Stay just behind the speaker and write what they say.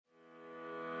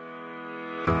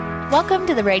Welcome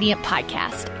to the Radiant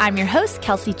Podcast. I'm your host,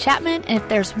 Kelsey Chapman, and if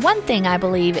there's one thing I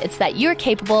believe, it's that you're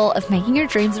capable of making your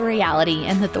dreams a reality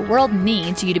and that the world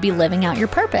needs you to be living out your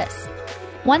purpose.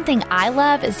 One thing I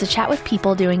love is to chat with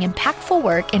people doing impactful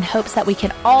work in hopes that we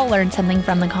can all learn something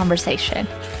from the conversation.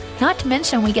 Not to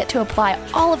mention, we get to apply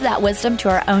all of that wisdom to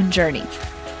our own journey.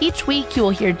 Each week, you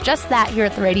will hear just that here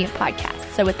at the Radiant Podcast.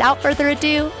 So without further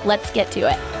ado, let's get to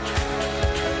it.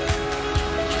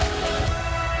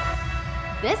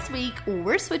 This week,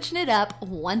 we're switching it up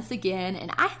once again, and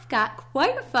I've got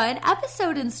quite a fun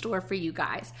episode in store for you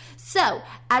guys. So,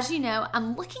 as you know,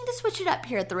 I'm looking to switch it up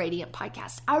here at the Radiant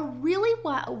Podcast. I really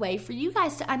want a way for you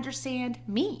guys to understand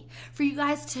me, for you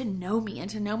guys to know me and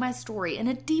to know my story in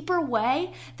a deeper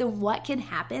way than what can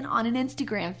happen on an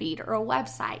Instagram feed or a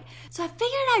website. So I figured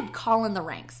I'd call in the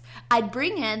ranks. I'd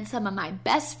bring in some of my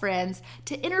best friends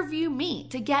to interview me,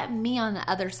 to get me on the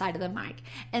other side of the mic,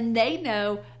 and they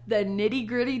know the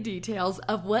nitty-gritty details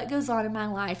of what goes on in my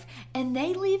life, and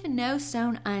they leave no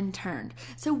stone unturned.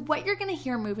 So what you're going to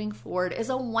hear moving forward is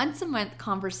a once-a-month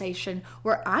conversation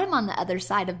where I'm on the other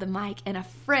side of the mic and a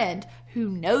friend who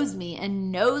knows me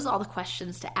and knows all the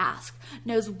questions to ask,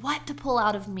 knows what to pull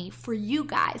out of me for you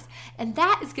guys. And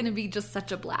that is going to be just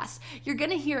such a blast. You're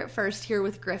going to hear it first here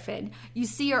with Griffin. You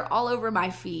see her all over my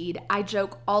feed. I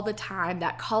joke all the time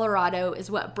that Colorado is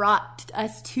what brought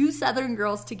us two Southern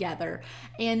girls together.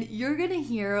 And you're going to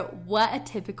hear what a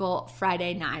typical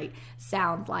Friday night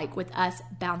sounds like with us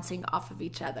bouncing off of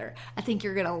each other. I think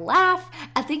you're going to laugh.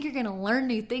 I think you're going to learn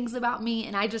new things about me.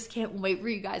 And I just can't wait for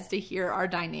you guys to hear our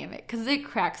dynamic because it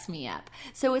cracks me up.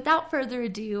 So without further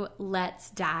ado, let's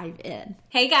dive in.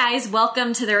 Hey guys,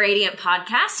 welcome to the Radiant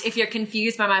Podcast. If you're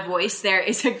confused by my voice, there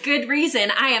is a good reason.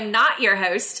 I am not your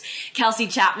host, Kelsey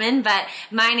Chapman, but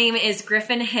my name is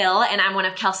Griffin Hill, and I'm one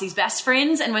of Kelsey's best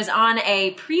friends and was on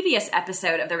a previous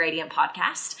episode of the Radiant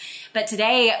Podcast. But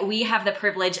today we have the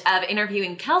privilege of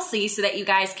interviewing Kelsey so that you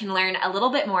guys can learn a little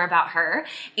bit more about her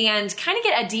and kind of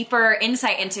get a deeper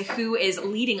insight into who is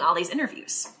leading all these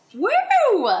interviews.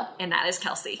 Woo! And that is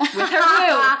Kelsey with her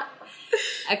woo.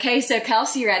 Okay, so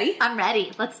Kelsey, you ready? I'm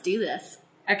ready. Let's do this.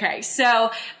 Okay,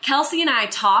 so Kelsey and I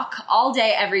talk all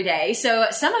day, every day. So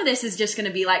some of this is just going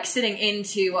to be like sitting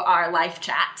into our life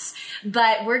chats,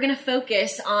 but we're going to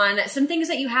focus on some things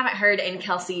that you haven't heard in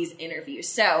Kelsey's interview.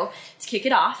 So to kick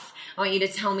it off, I want you to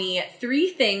tell me 3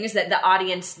 things that the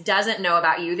audience doesn't know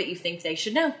about you that you think they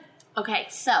should know. Okay,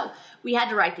 so we had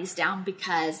to write these down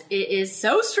because it is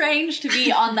so strange to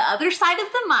be on the other side of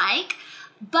the mic.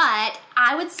 But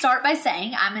I would start by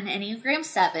saying I'm an Enneagram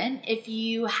 7. If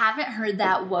you haven't heard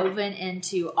that woven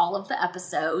into all of the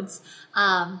episodes,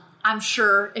 I'm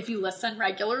sure if you listen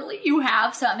regularly, you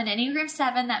have. So I'm an Enneagram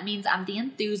 7. That means I'm the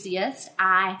enthusiast.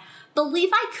 I believe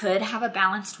I could have a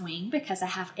balanced wing because I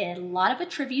have a lot of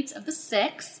attributes of the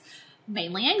 6.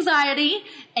 Mainly anxiety,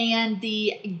 and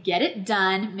the get it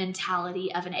done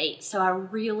mentality of an 8. So I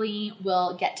really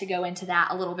will get to go into that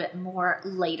a little bit more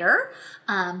later.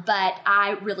 But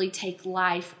I really take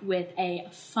life with a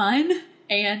fun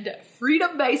and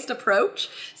freedom-based approach.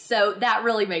 So that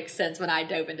really makes sense when I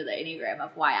dove into the Enneagram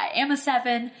of why I am a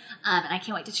 7. And I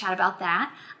can't wait to chat about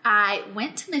that. I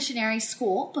went to missionary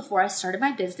school before I started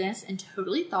my business and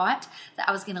totally thought that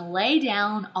I was going to lay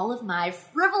down all of my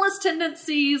frivolous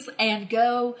tendencies and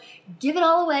go give it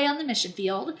all away on the mission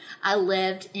field. I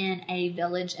lived in a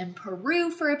village in Peru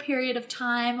for a period of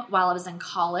time while I was in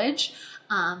college.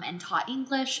 And taught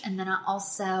English. And then I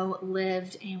also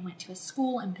lived and went to a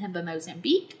school in Pemba,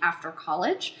 Mozambique after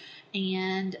college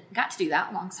and got to do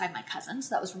that alongside my cousin.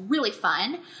 So that was really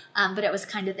fun. But it was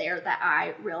kind of there that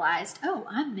I realized, oh,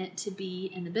 I'm meant to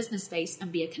be in the business space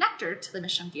and be a connector to the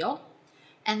mission field.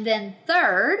 And then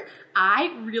third,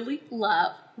 I really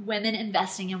love women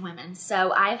investing in women.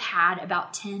 So I've had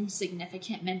about 10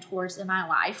 significant mentors in my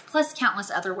life, plus countless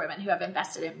other women who have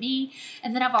invested in me.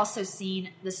 And then I've also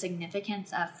seen the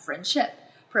significance of friendship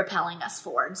propelling us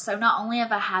forward. So not only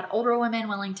have I had older women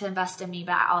willing to invest in me,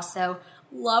 but I also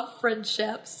love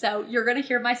friendship. So you're going to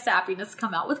hear my sappiness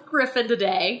come out with Griffin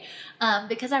today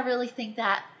because I really think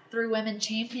that through women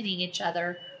championing each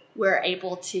other, we're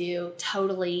able to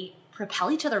totally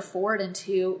propel each other forward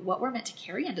into what we're meant to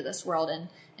carry into this world and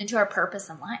into our purpose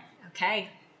in life. Okay.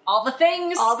 All the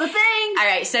things. All the things. All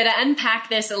right. So to unpack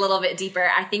this a little bit deeper,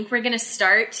 I think we're going to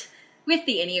start with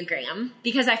the Enneagram,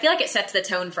 because I feel like it sets the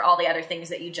tone for all the other things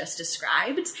that you just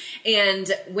described.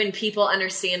 And when people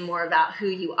understand more about who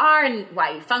you are and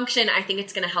why you function, I think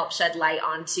it's going to help shed light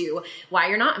onto why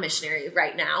you're not a missionary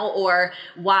right now, or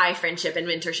why friendship and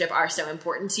mentorship are so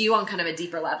important to you on kind of a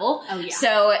deeper level. Oh, yeah.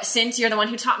 So since you're the one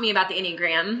who taught me about the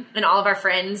Enneagram, and all of our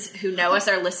friends who know us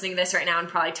are listening to this right now and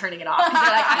probably turning it off because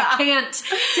they're like, I can't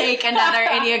take another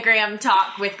Enneagram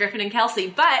talk with Griffin and Kelsey.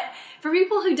 But for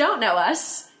people who don't know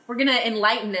us, we're going to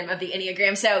enlighten them of the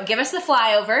Enneagram. So give us the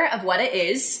flyover of what it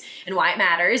is and why it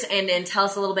matters, and then tell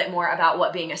us a little bit more about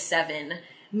what being a 7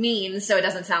 means, so it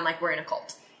doesn't sound like we're in a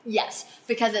cult. Yes,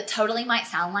 because it totally might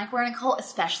sound like we're in a cult,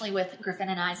 especially with Griffin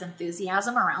and I's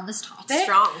enthusiasm around this topic.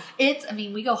 Strong.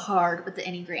 We go hard with the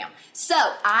Enneagram. So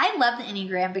I love the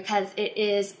Enneagram because it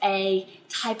is a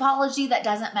typology that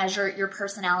doesn't measure your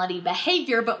personality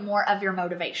behavior, but more of your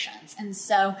motivations. And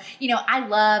so, I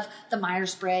love the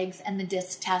Myers-Briggs and the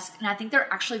DISC test, and I think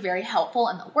they're actually very helpful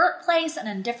in the workplace and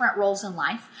in different roles in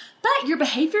life. But your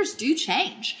behaviors do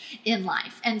change in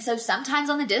life. And so sometimes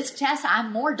on the DISC test,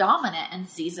 I'm more dominant in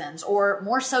seasons, or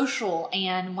more social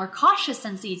and more cautious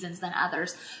in seasons than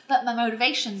others. But my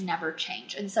motivations never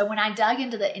change. And so when I dug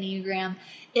into the Enneagram,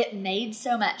 it made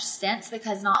so much sense,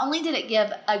 because not only did it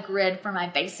give a grid for my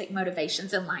basic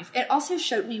motivations in life, it also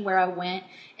showed me where I went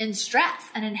in stress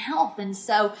and in health. And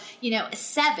so, a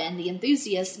 7, the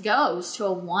enthusiast, goes to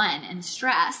a 1 in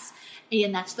stress,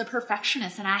 and that's the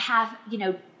perfectionist. And I have,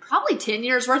 probably 10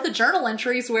 years worth of journal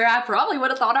entries where I probably would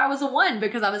have thought I was a 1,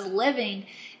 because I was living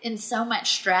in so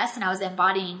much stress and I was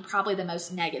embodying probably the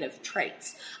most negative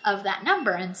traits of that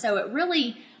number. And so it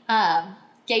really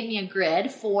gave me a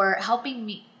grid for helping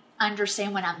me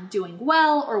understand when I'm doing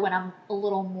well or when I'm a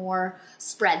little more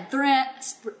spread thin.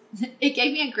 It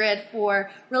gave me a grid for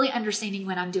really understanding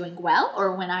when I'm doing well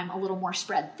or when I'm a little more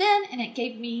spread thin. And it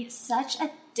gave me such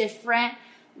a different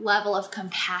level of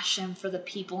compassion for the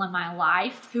people in my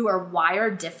life who are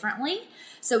wired differently.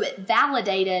 So it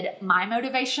validated my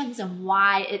motivations and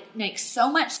why it makes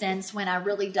so much sense when I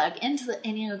really dug into the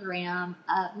Enneagram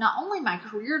of not only my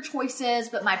career choices,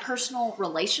 but my personal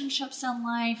relationships in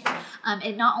life.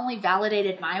 It not only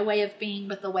validated my way of being,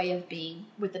 but the way of being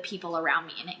with the people around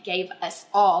me. And it gave us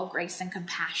all grace and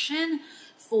compassion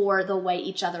for the way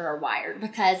each other are wired.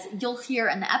 Because you'll hear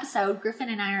in the episode, Griffin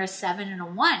and I are a 7 and a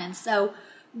 1. And so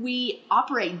we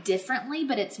operate differently,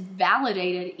 but it's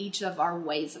validated each of our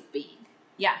ways of being.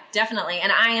 Yeah, definitely. And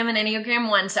I am an Enneagram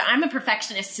 1, so I'm a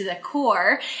perfectionist to the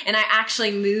core, and I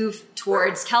actually move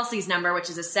towards Kelsey's number, which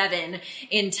is a 7,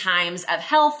 in times of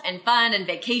health and fun and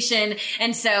vacation.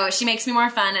 And so she makes me more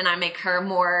fun, and I make her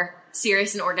more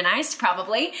serious and organized,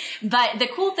 probably. But the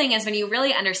cool thing is when you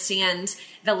really understand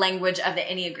the language of the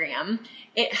Enneagram,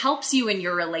 it helps you in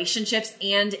your relationships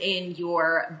and in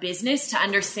your business to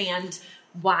understand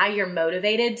why you're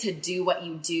motivated to do what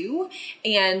you do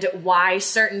and why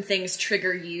certain things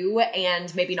trigger you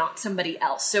and maybe not somebody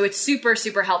else. So it's super,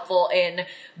 super helpful in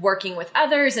working with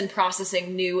others and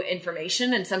processing new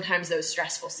information and sometimes those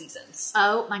stressful seasons.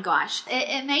 Oh my gosh.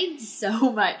 It made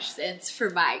so much sense for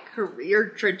my career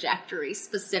trajectory,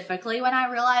 specifically when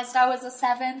I realized I was a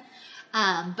 7.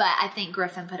 But I think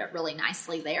Griffin put it really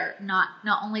nicely there. Not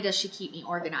only does she keep me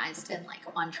organized and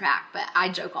on track, but I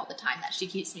joke all the time that she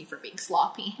keeps me from being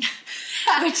sloppy.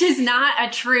 Which is not a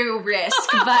true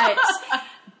risk,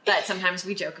 but sometimes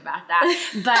we joke about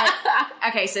that. But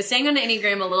okay, so staying on the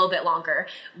Enneagram a little bit longer,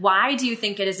 why do you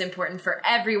think it is important for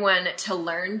everyone to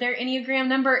learn their Enneagram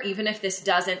number, even if this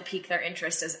doesn't pique their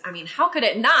interest? How could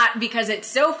it not? Because it's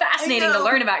so fascinating to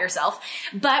learn about yourself.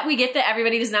 But we get that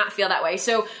everybody does not feel that way.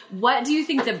 So what do you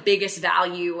think the biggest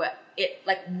value,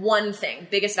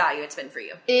 biggest value it's been for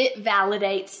you? It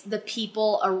validates the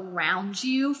people around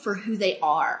you for who they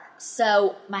are.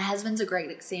 So my husband's a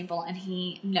great example, and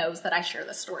he knows that I share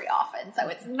this story often. So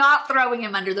it's not throwing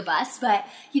him under the bus, but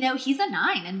he's a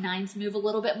 9, and 9s move a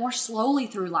little bit more slowly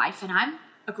through life, and I'm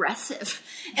aggressive.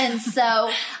 And so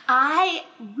I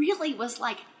really was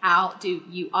like, how do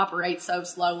you operate so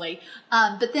slowly?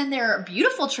 But then there are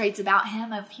beautiful traits about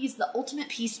him of he's the ultimate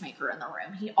peacemaker in the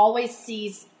room. He always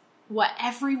sees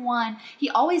he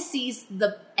always sees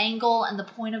the angle and the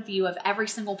point of view of every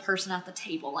single person at the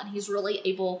table. And he's really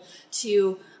able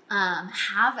to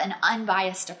have an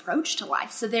unbiased approach to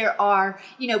life. So there are,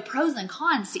 pros and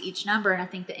cons to each number. And I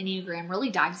think the Enneagram really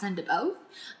dives into both.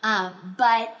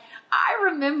 But I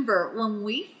remember when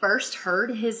we first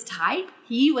heard his type,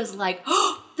 he was like,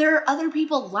 oh, there are other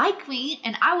people like me.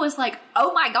 And I was like,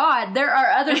 oh my God, there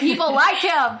are other people like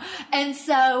him. And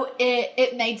so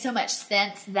it made so much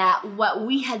sense that what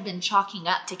we had been chalking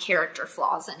up to character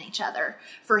flaws in each other,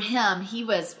 for him, he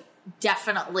was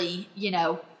definitely,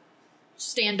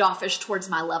 standoffish towards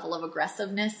my level of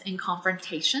aggressiveness in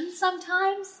confrontation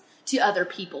sometimes to other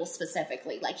people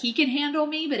specifically. Like, he can handle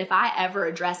me, but if I ever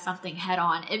address something head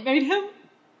on, it made him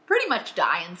pretty much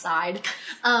die inside.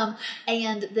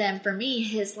 And then for me,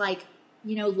 his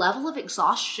level of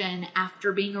exhaustion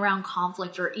after being around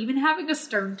conflict or even having a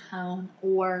stern tone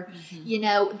or,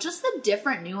 just the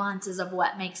different nuances of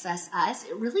what makes us us,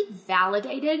 it really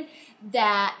validated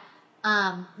that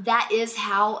that is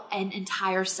how an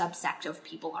entire subsect of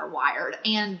people are wired.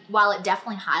 And while it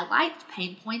definitely highlights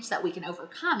pain points that we can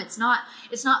overcome, it's not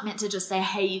meant to just say,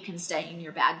 hey, you can stay in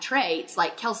your bad traits.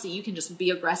 Like, Kelsey, you can just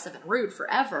be aggressive and rude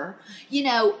forever.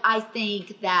 I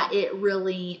think that it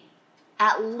really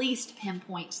at least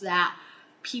pinpoints that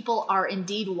people are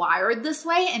indeed wired this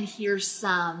way, and here's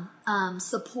some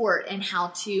support in how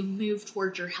to move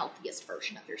towards your healthiest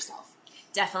version of yourself.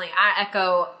 Definitely. I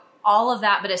echo all of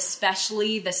that, but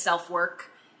especially the self-work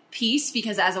piece,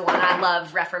 because as a woman, I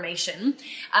love reformation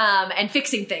and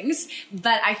fixing things.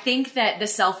 But I think that the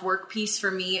self-work piece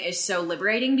for me is so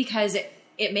liberating because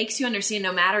it makes you understand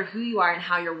no matter who you are and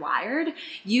how you're wired,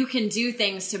 you can do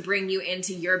things to bring you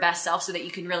into your best self so that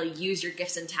you can really use your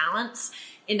gifts and talents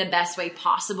in the best way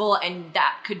possible. And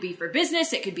that could be for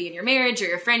business. It could be in your marriage or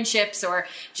your friendships or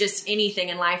just anything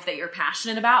in life that you're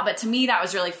passionate about. But to me, that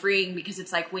was really freeing because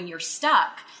it's like when you're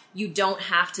stuck, you don't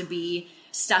have to be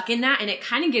stuck in that. And it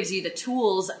kind of gives you the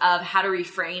tools of how to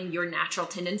reframe your natural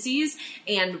tendencies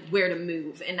and where to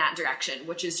move in that direction,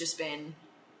 which has just been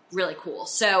really cool.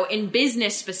 So in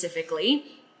business specifically,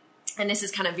 and this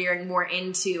is kind of veering more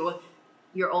into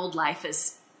your old life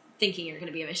as thinking you're going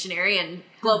to be a missionary and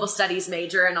global studies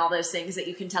major and all those things that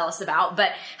you can tell us about,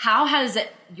 but how has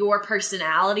your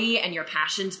personality and your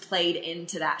passions played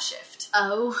into that shift?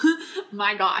 Oh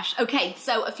my gosh. Okay.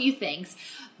 So a few things,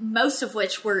 most of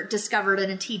which were discovered in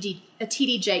a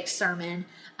T.D. Jakes sermon,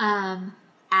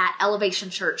 at Elevation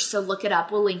Church. So look it up.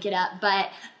 We'll link it up. But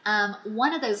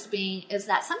one of those is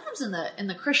that sometimes in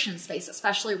the Christian space,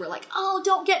 especially, we're like, oh,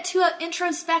 don't get too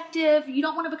introspective. You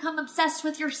don't want to become obsessed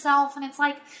with yourself. And it's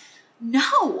like,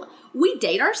 no, we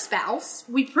date our spouse.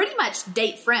 We pretty much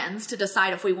date friends to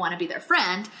decide if we want to be their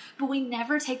friend, but we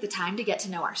never take the time to get to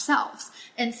know ourselves.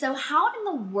 And so how in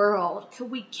the world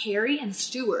could we carry and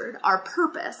steward our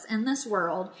purpose in this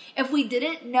world if we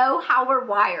didn't know how we're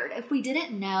wired, if we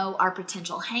didn't know our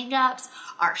potential hangups,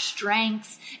 our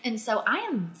strengths? And so I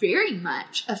am very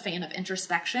much a fan of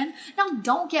introspection. Now,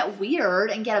 don't get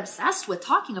weird and get obsessed with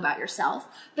talking about yourself,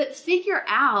 but figure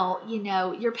out,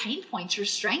 your pain points, your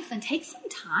strengths, and take some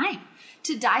time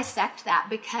to dissect that,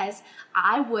 because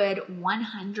I would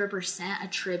 100%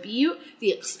 attribute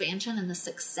the expansion and the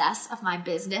success of my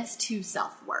business to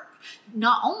self-work.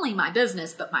 Not only my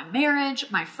business, but my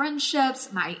marriage, my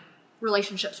friendships, my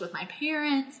relationships with my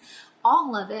parents,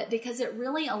 all of it, because it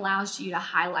really allows you to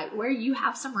highlight where you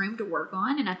have some room to work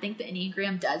on. And I think the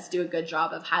Enneagram does do a good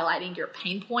job of highlighting your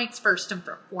pain points first and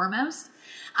foremost.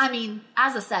 I mean,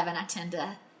 as a 7, I tend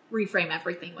to reframe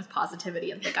everything with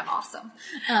positivity and think I'm awesome.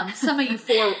 Some of you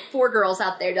four girls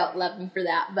out there don't love me for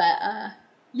that, but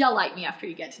y'all like me after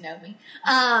you get to know me.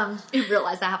 And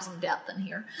realize I have some depth in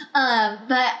here.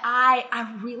 But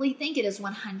I really think it is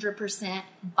 100%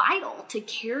 vital to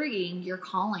carrying your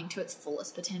calling to its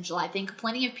fullest potential. I think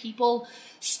plenty of people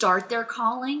start their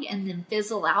calling and then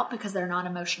fizzle out because they're not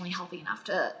emotionally healthy enough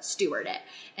to steward it.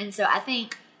 And so I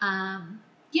think,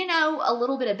 a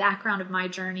little bit of background of my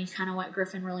journey, kind of what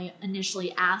Griffin really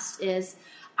initially asked, is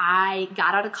I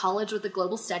got out of college with a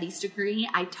global studies degree.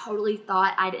 I totally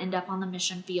thought I'd end up on the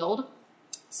mission field.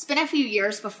 Spent a few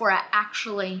years before I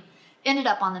actually ended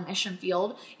up on the mission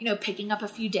field, picking up a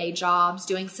few day jobs,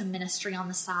 doing some ministry on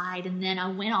the side. And then I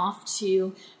went off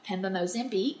to Pemba,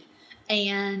 Mozambique,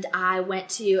 and I went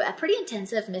to a pretty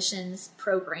intensive missions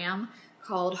program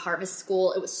called Harvest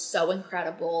School. It was so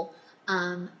incredible.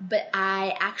 But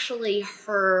I actually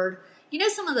heard,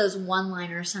 some of those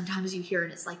one-liners sometimes you hear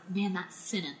and it's like, man, that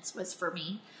sentence was for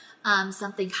me.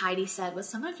 Something Heidi said was,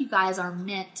 some of you guys are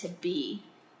meant to be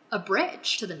a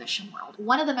bridge to the mission world.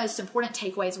 One of the most important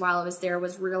takeaways while I was there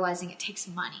was realizing it takes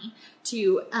money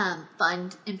to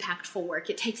fund impactful work.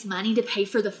 It takes money to pay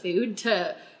for the food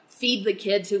to feed the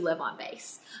kids who live on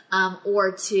base,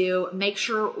 or to make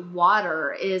sure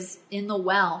water is in the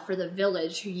well for the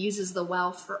village who uses the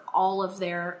well for all of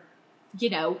their,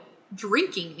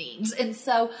 drinking needs. And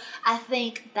so I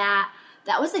think that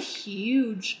was a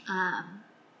huge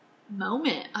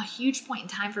moment, a huge point in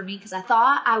time for me, because I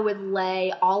thought I would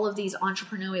lay all of these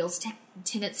entrepreneurial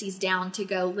tendencies down to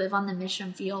go live on the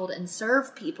mission field and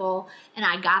serve people. And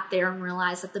I got there and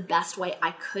realized that the best way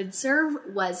I could serve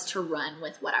was to run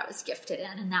with what I was gifted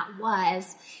in. And that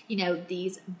was,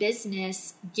 these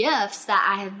business gifts that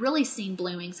I had really seen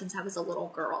blooming since I was a little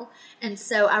girl. And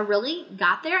so I really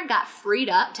got there and got freed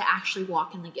up to actually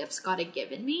walk in the gifts God had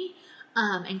given me.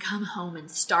 And come home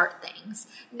and start things.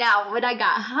 Now, when I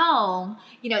got home,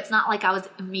 it's not like I was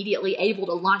immediately able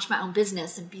to launch my own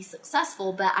business and be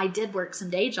successful, but I did work some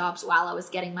day jobs while I was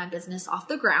getting my business off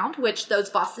the ground, which those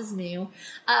bosses knew.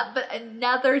 But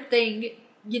another thing,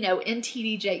 in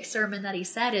TD Jake's sermon that he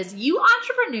said is, you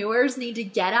entrepreneurs need to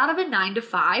get out of a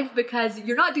 9-to-5 because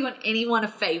you're not doing anyone a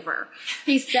favor.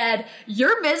 He said,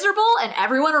 you're miserable and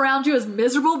everyone around you is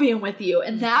miserable being with you.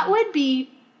 And that would be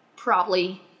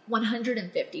probably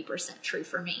 150% true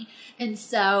for me. And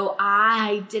so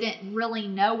I didn't really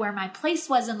know where my place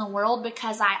was in the world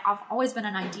because I've always been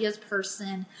an ideas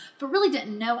person, but really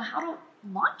didn't know how to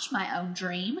launch my own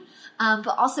dream.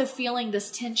 But also feeling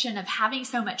this tension of having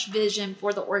so much vision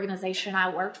for the organization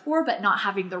I worked for, but not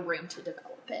having the room to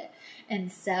develop it.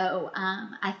 And so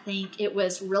I think it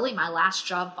was really my last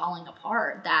job falling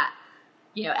apart that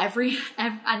every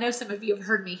I know some of you have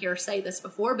heard me here say this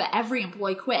before, but every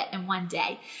employee quit in one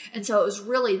day. And so it was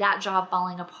really that job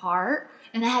falling apart.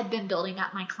 And I had been building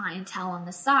up my clientele on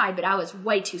the side, but I was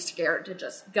way too scared to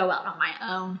just go out on my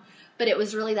own. But it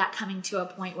was really that coming to a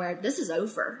point where this is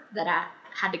over that I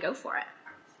had to go for it.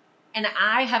 And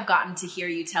I have gotten to hear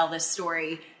you tell this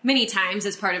story many times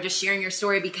as part of just sharing your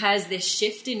story, because this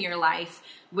shift in your life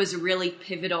was a really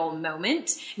pivotal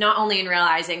moment, not only in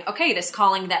realizing, okay, this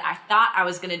calling that I thought I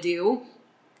was going to do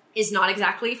is not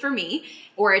exactly for me,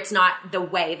 or it's not the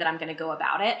way that I'm going to go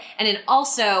about it. And then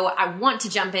also, I want to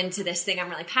jump into this thing I'm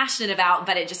really passionate about,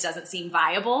 but it just doesn't seem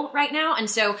viable right now. And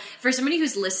so for somebody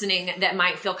who's listening that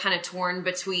might feel kind of torn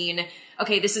between,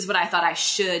 okay, this is what I thought I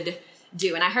should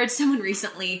do. And I heard someone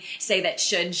recently say that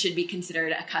should be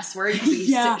considered a cuss word. We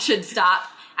should stop.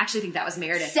 I actually think that was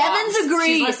Meredith. Sevens agree.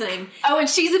 She's listening. Oh, and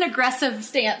she's an aggressive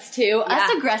stance too. Yeah.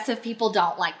 Us aggressive people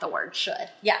don't like the word should.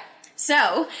 Yeah.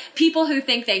 So people who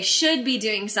think they should be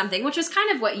doing something, which was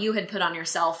kind of what you had put on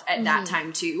yourself at that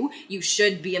time too. You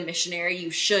should be a missionary.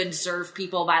 You should serve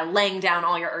people by laying down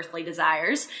all your earthly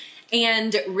desires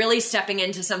and really stepping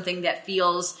into something that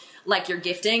feels like your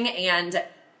gifting and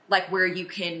like where you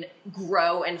can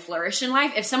grow and flourish in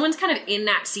life. If someone's kind of in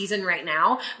that season right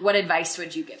now, what advice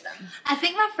would you give them? I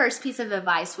think my first piece of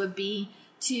advice would be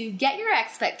to get your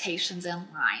expectations in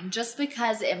line. Just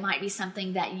because it might be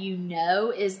something that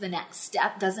is the next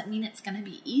step doesn't mean it's going to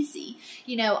be easy.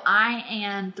 I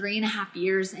am 3.5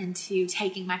 years into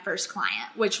taking my first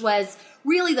client, which was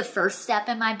really the first step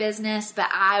in my business, but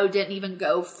I didn't even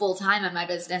go full time in my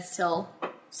business till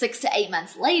 6 to 8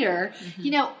 months later.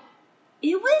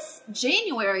 It was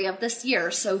January of this year,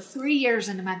 so 3 years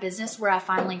into my business, where I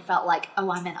finally felt like,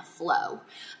 oh, I'm in a flow.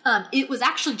 It was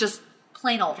actually just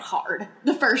plain old hard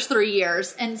the first 3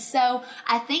 years. And so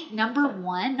I think number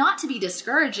one, not to be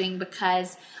discouraging,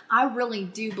 because I really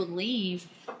do believe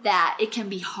that it can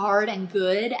be hard and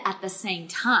good at the same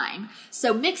time.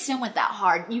 So mixed in with that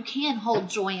hard, you can hold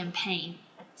joy and pain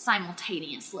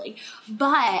simultaneously.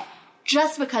 But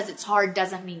just because it's hard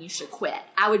doesn't mean you should quit.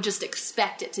 I would just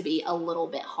expect it to be a little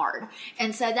bit hard.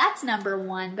 And so that's number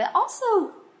one. But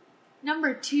also,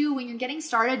 number two, when you're getting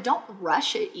started, don't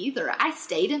rush it either. I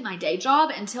stayed in my day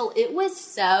job until it was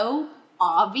so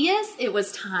obvious it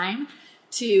was time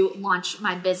to launch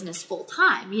my business full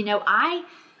time.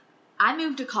 I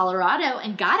moved to Colorado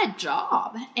and got a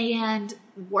job and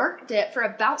worked it for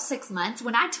about 6 months.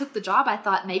 When I took the job, I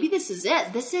thought, maybe this is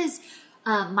it. This is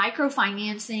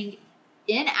microfinancing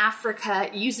in Africa,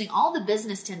 using all the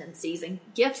business tendencies and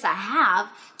gifts I have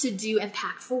to do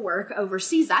impactful work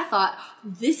overseas. I thought,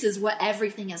 this is what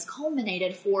everything has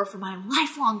culminated for my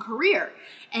lifelong career.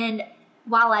 And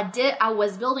while I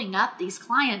was building up these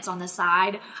clients on the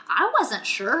side, I wasn't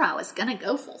sure I was going to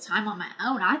go full time on my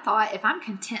own. I thought, if I'm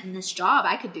content in this job,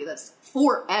 I could do this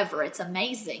forever. It's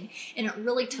amazing. And it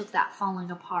really took that falling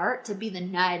apart to be the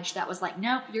nudge that was like,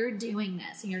 nope, you're doing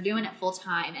this and you're doing it full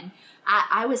time. And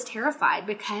I was terrified,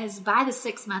 because by the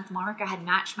 6-month mark, I had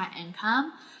matched my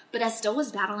income, but I still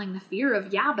was battling the fear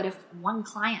of, but if one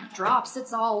client drops, I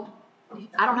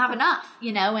don't have enough,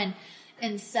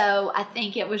 And so I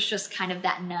think it was just kind of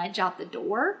that nudge out the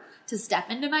door to step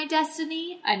into my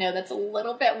destiny. I know that's a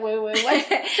little bit woo-woo.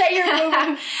 Say your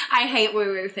woo-woo. I hate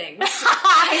woo-woo things.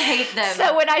 I hate them.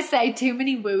 So when I say too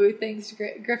many woo-woo things,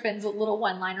 Griffin's little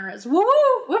one-liner is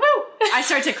woo-woo, woo-woo. I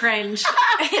start to cringe.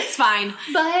 It's fine.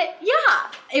 But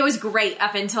yeah. It was great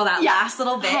up until that last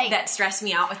little bit that stressed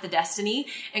me out with the destiny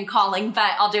and calling.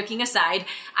 But all joking aside,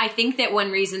 I think that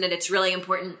one reason that it's really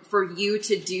important for you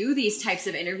to do these types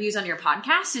of interviews on your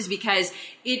podcast is because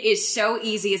it is so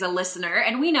easy as a listener,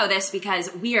 and we know this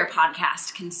because we are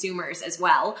podcast consumers as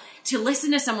well, to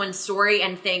listen to someone's story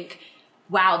and think,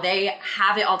 wow, they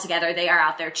have it all together. They are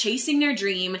out there chasing their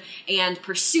dream and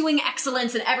pursuing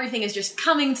excellence, and everything is just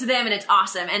coming to them, and it's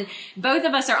awesome. And both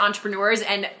of us are entrepreneurs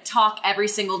and talk every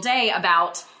single day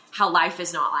about how life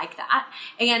is not like that.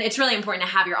 And it's really important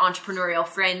to have your entrepreneurial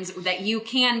friends that you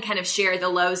can kind of share the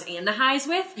lows and the highs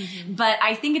with. Mm-hmm. But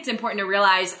I think it's important to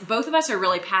realize both of us are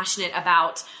really passionate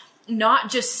about not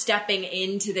just stepping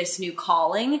into this new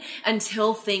calling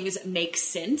until things make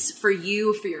sense for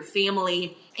you, for your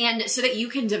family, and so that you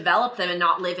can develop them and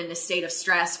not live in this state of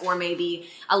stress or maybe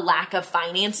a lack of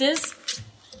finances.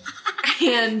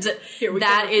 And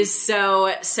that is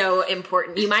so, so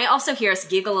important. You might also hear us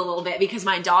giggle a little bit because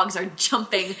my dogs are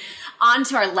jumping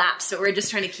onto our laps, so we're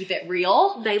just trying to keep it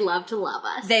real. They love to love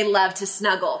us. They love to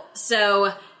snuggle.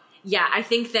 So yeah, I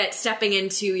think that stepping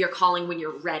into your calling when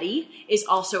you're ready is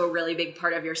also a really big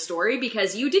part of your story,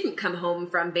 because you didn't come home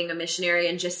from being a missionary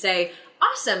and just say,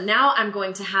 awesome, now I'm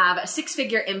going to have a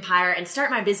 6-figure empire and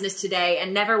start my business today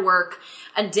and never work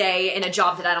a day in a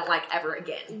job that I don't like ever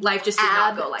again. Life just did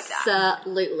not go like that.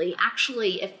 Absolutely.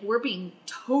 Actually, if we're being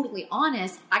totally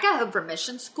honest, I got home from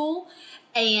mission school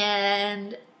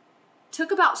and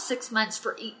took about 6 months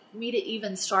for me to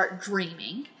even start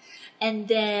dreaming. And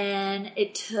then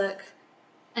it took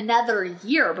another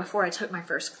year before I took my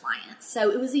first client.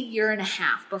 So it was a year and a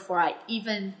half before I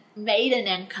even made an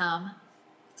income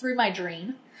through my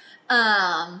dream.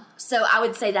 So I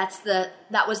would say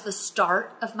that was the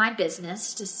start of my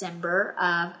business, December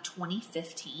of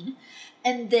 2015.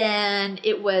 And then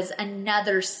it was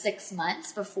another 6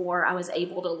 months before I was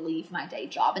able to leave my day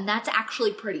job. And that's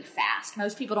actually pretty fast.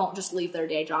 Most people don't just leave their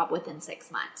day job within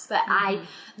 6 months. But I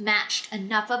matched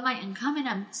enough of my income, and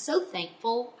I'm so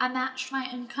thankful I matched my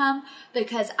income,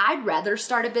 because I'd rather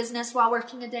start a business while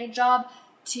working a day job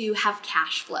to have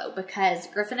cash flow, because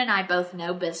Griffin and I both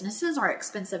know businesses are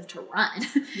expensive to run.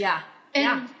 Yeah.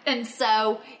 And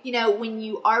so, when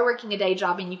you are working a day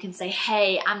job and you can say,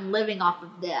 hey, I'm living off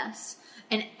of this,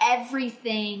 and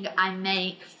everything I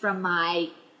make from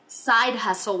my side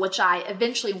hustle, which I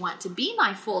eventually want to be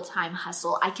my full-time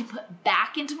hustle, I can put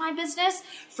back into my business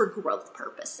for growth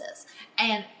purposes.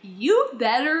 And you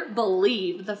better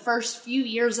believe the first few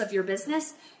years of your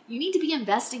business, you need to be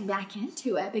investing back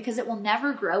into it, because it will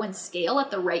never grow and scale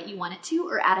at the rate you want it to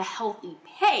or at a healthy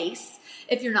pace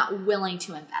if you're not willing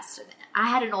to invest in it. I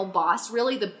had an old boss,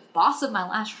 really the boss of my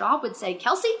last job, would say,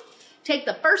 Kelsey, take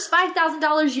the first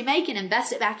 $5,000 you make and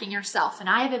invest it back in yourself. And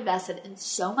I have invested in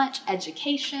so much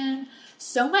education,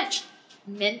 so much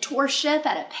mentorship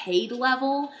at a paid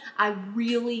level. I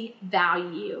really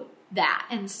value that.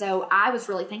 And so I was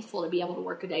really thankful to be able to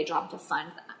work a day job to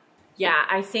fund that. Yeah,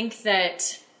 I think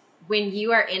that when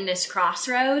you are in this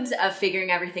crossroads of figuring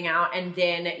everything out, and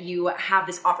then you have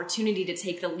this opportunity to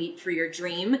take the leap for your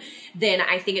dream, then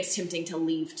I think it's tempting to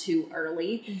leave too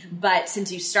early. Mm-hmm. But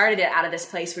since you started it out of this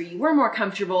place where you were more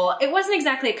comfortable, it wasn't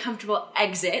exactly a comfortable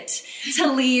exit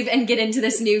to leave and get into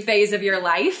this new phase of your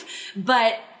life.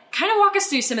 But kind of walk us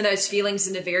through some of those feelings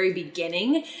in the very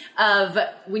beginning of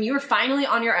when you were finally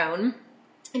on your own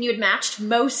and you had matched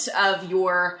most of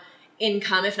your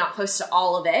income, if not close to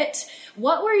all of it.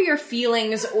 What were your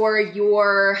feelings, or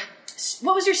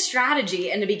what was your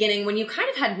strategy in the beginning when you kind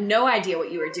of had no idea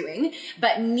what you were doing,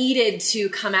 but needed to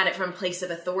come at it from a place of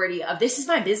authority of, this is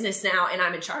my business now and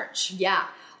I'm in charge? Yeah.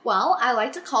 Well, I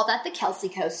like to call that the Kelsey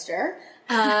coaster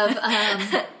of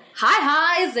high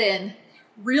highs and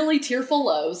really tearful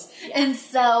lows. And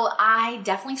so I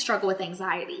definitely struggle with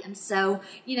anxiety. And so,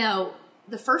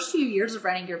 the first few years of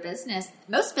running your business,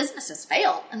 most businesses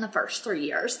fail in the first 3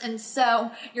 years. And so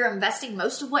you're investing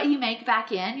most of what you make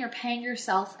back in. You're paying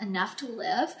yourself enough to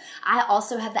live. I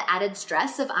also had the added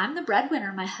stress of I'm the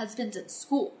breadwinner. My husband's at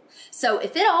school. So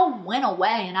if it all went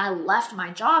away and I left my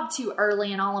job too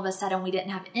early and all of a sudden we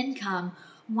didn't have income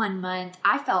one month,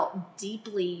 I felt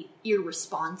deeply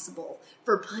irresponsible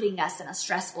for putting us in a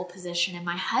stressful position. And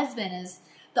my husband is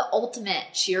the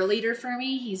ultimate cheerleader for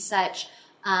me. He's such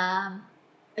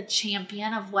a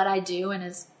champion of what I do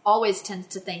and always tends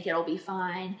to think it'll be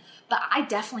fine. But I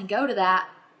definitely go to that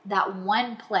that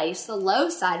one place, the low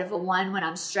side of a 1 when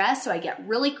I'm stressed. So I get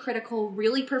really critical,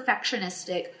 really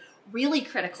perfectionistic, really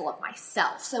critical of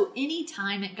myself. So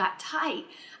anytime it got tight,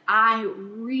 I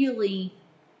really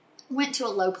went to a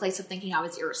low place of thinking I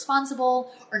was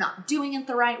irresponsible or not doing it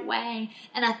the right way.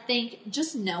 And I think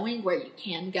just knowing where you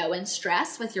can go in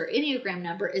stress with your Enneagram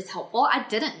number is helpful. I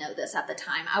didn't know this at the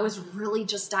time. I was really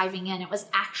just diving in. It was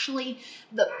actually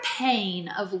the pain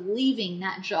of leaving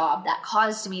that job that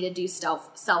caused me to do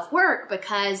self-work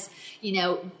because,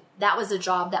 that was a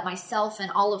job that myself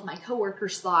and all of my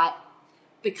coworkers thought,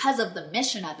 because of the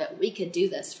mission of it, we could do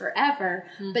this forever,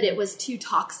 but it was too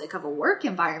toxic of a work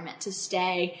environment to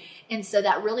stay. And so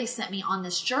that really sent me on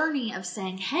this journey of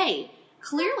saying, hey,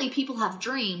 clearly people have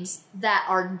dreams that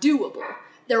are doable.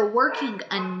 They're working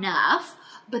enough,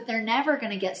 but they're never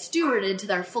going to get stewarded to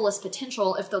their fullest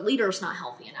potential if the leader's not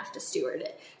healthy enough to steward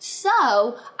it.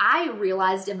 So I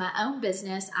realized in my own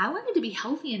business, I wanted to be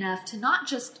healthy enough to not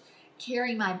just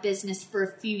carry my business for a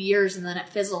few years and then it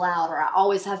fizzle out, or I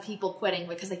always have people quitting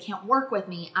because they can't work with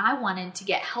me. I wanted to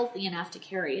get healthy enough to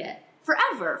carry it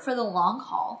forever, for the long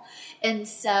haul. And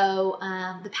so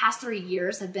the past 3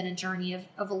 years have been a journey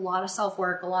of a lot of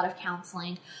self-work, a lot of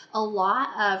counseling, a lot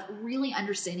of really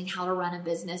understanding how to run a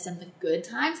business in the good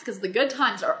times, because the good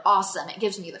times are awesome. It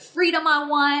gives me the freedom I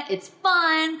want. It's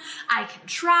fun. I can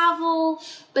travel.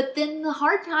 But then the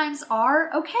hard times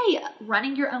are, okay,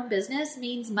 running your own business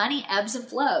means money ebbs and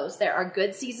flows. There are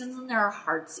good seasons and there are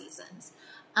hard seasons.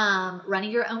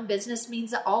 Running your own business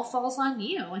means it all falls on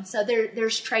you. And so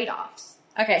there's trade-offs.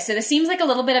 Okay, so this seems like a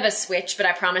little bit of a switch, but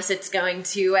I promise it's going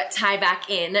to tie back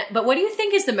in. But what do you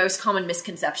think is the most common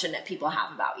misconception that people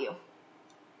have about you?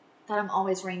 That I'm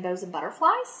always rainbows and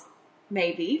butterflies?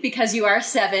 Maybe, because you are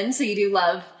 7, so you do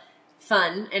love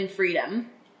fun and freedom.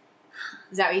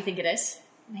 Is that what you think it is?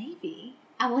 Maybe.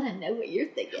 I want to know what you're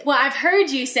thinking. Well, I've heard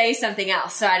you say something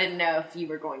else, so I didn't know if you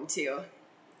were going to.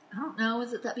 I don't know.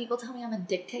 Is it that people tell me I'm a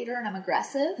dictator and I'm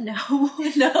aggressive? No,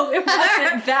 it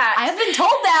wasn't that. I have been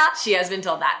told that. She has been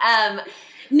told that.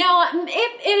 No,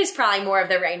 it is probably more of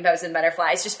the rainbows and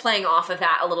butterflies, just playing off of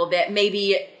that a little bit.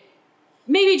 Maybe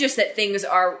just that things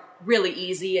are really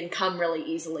easy and come really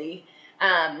easily.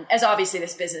 As obviously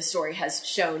this business story has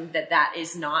shown that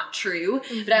is not true.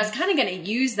 Mm-hmm. But I was kind of going to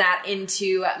use that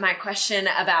into my question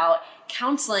about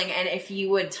counseling, and if you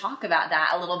would talk about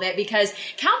that a little bit, because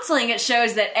counseling, it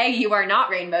shows that you are not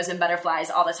rainbows and butterflies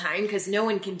all the time, because no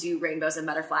one can do rainbows and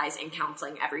butterflies in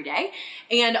counseling every day.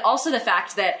 And also the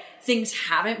fact that things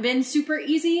haven't been super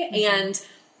easy. Mm-hmm. And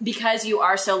because you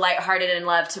are so lighthearted and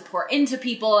love to pour into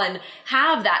people and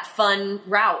have that fun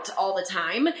route all the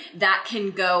time, that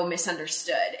can go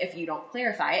misunderstood if you don't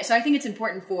clarify it. So I think it's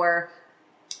important for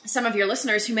some of your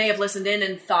listeners who may have listened in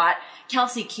and thought,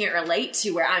 Kelsey can't relate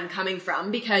to where I'm coming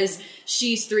from because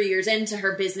she's 3 years into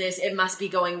her business. It must be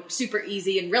going super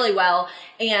easy and really well.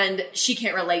 And she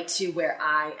can't relate to where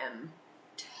I am.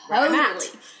 Totally.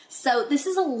 So this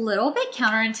is a little bit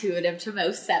counterintuitive to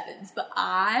most 7s, but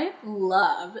I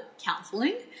love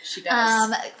counseling. She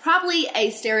does. Probably a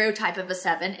stereotype of a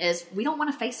 7 is we don't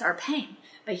want to face our pain.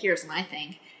 But here's my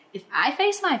thing. If I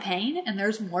face my pain and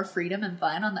there's more freedom and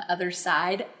fun on the other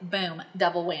side, boom,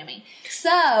 double whammy.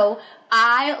 So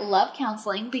I love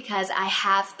counseling because I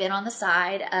have been on the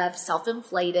side of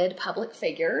self-inflated public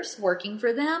figures working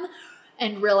for them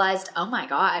and realized, oh my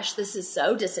gosh, this is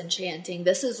so disenchanting.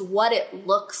 This is what it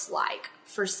looks like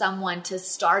for someone to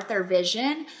start their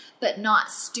vision but not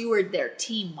steward their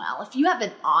team well. If you have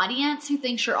an audience who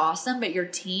thinks you're awesome but your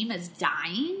team is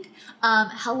dying,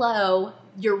 hello,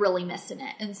 you're really missing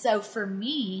it. And so for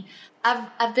me,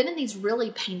 I've been in these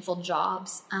really painful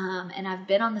jobs, and I've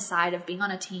been on the side of being on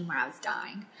a team where I was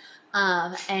dying.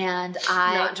 And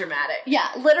not dramatic. Yeah,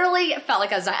 literally felt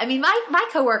like I was dying. I mean, my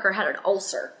coworker had an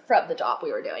ulcer from the job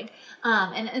we were doing.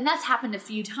 And that's happened a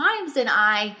few times. And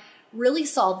I really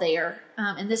saw there,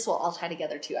 and this will all tie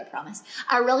together too, I promise.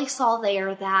 I really saw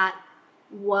there that,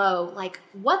 whoa, like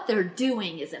what they're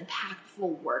doing is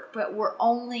impactful work, but we're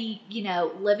only,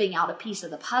 living out a piece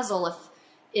of the puzzle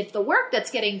if the work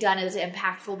that's getting done is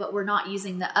impactful, but we're not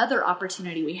using the other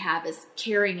opportunity we have is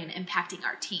caring and impacting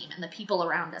our team and the people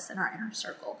around us in our inner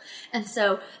circle. And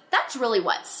so that's really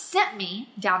what sent me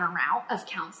down a route of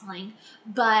counseling.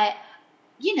 But,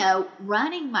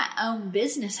 running my own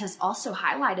business has also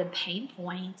highlighted pain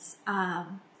points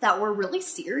that were really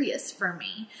serious for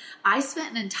me. I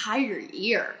spent an entire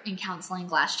year in counseling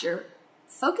last year,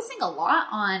 focusing a lot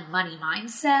on money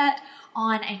mindset,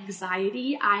 on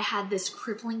anxiety. I had this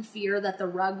crippling fear that the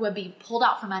rug would be pulled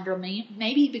out from under me,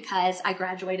 maybe because I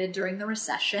graduated during the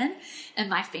recession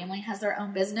and my family has their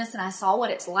own business and I saw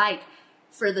what it's like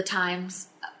for the times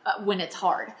when it's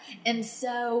hard. And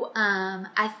so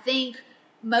I think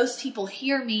most people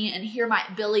hear me and hear my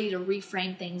ability to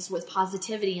reframe things with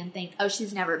positivity and think, oh,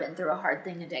 she's never been through a hard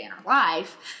thing a day in her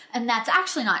life. And that's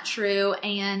actually not true.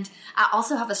 And I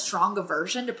also have a strong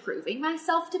aversion to proving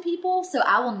myself to people. So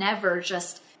I will never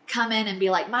just come in and be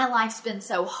like, my life's been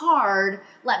so hard,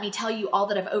 let me tell you all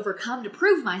that I've overcome to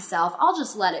prove myself. I'll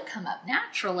just let it come up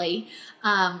naturally.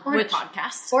 Or in a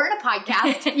podcast. Or in a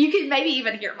podcast. You can maybe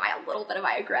even hear a little bit of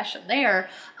my aggression there.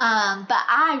 But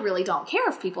I really don't care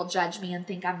if people judge me and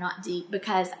think I'm not deep,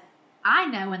 because I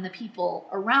know and the people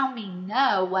around me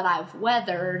know what I've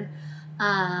weathered.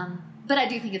 But I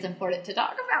do think it's important to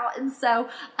talk about. And so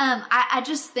I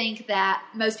just think that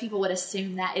most people would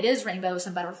assume that it is rainbows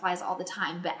and butterflies all the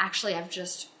time. But actually, I've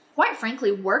just, quite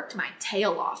frankly, worked my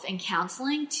tail off in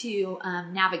counseling to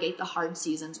navigate the hard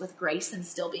seasons with grace and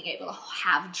still being able to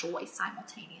have joy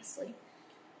simultaneously.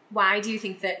 Why do you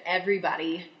think that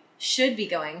everybody should be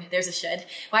going? There's a should.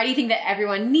 Why do you think that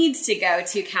everyone needs to go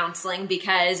to counseling?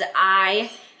 Because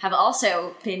I have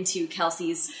also been to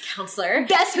Kelsey's counselor.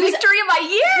 Best victory of my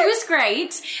year! It was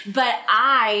great, but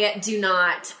I do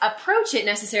not approach it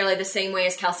necessarily the same way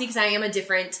as Kelsey, because I am a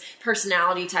different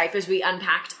personality type, as we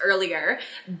unpacked earlier.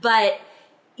 But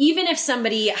even if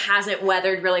somebody hasn't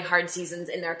weathered really hard seasons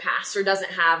in their past, or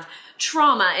doesn't have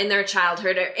trauma in their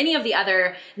childhood, or any of the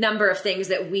other number of things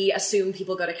that we assume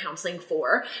people go to counseling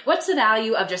for, what's the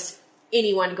value of just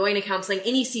anyone going to counseling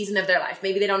any season of their life?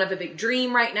 Maybe they don't have a big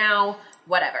dream right now,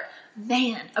 whatever.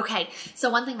 Man, okay. So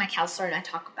one thing my counselor and I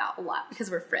talk about a lot, because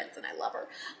we're friends and I love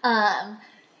her,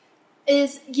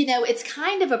 is, it's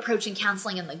kind of approaching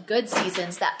counseling in the good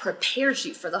seasons that prepares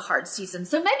you for the hard seasons.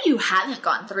 So maybe you haven't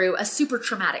gone through a super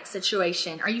traumatic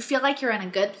situation, or you feel like you're in a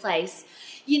good place.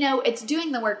 It's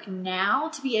doing the work now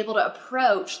to be able to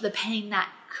approach the pain that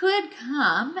could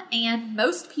come, and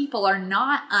most people are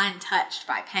not untouched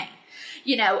by pain,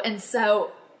 and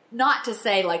so not to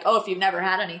say like, oh, if you've never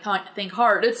had anything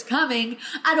hard, it's coming.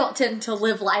 I don't tend to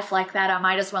live life like that. I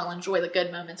might as well enjoy the good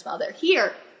moments while they're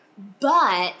here.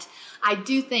 But I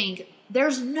do think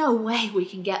there's no way we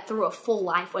can get through a full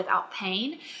life without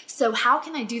pain. So how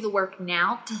can I do the work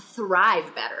now to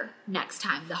thrive better next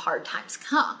time the hard times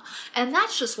come? And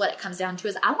that's just what it comes down to,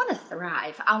 is I want to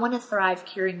thrive. I want to thrive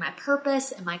carrying my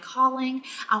purpose and my calling.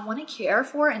 I want to care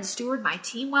for and steward my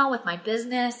team well with my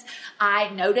business. I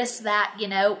noticed that,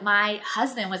 my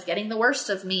husband was getting the worst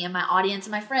of me, and my audience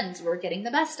and my friends were getting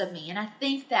the best of me. And I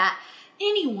think that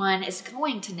anyone is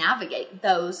going to navigate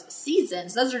those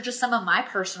seasons. Those are just some of my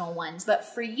personal ones. But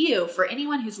for you, for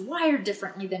anyone who's wired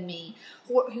differently than me,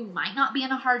 who might not be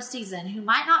in a hard season, who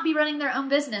might not be running their own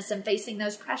business and facing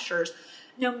those pressures,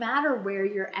 no matter where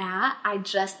you're at, I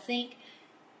just think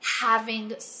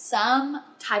having some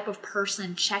type of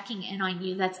person checking in on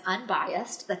you that's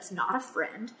unbiased, that's not a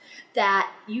friend,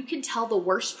 that you can tell the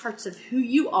worst parts of who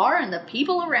you are and the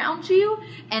people around you,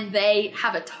 and they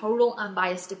have a total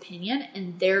unbiased opinion,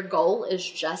 and their goal is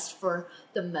just for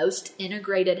the most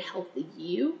integrated, healthy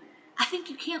you. I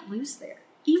think you can't lose there,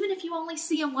 even if you only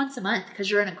see them once a month, because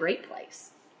you're in a great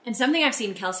place. And something I've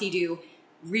seen Kelsey do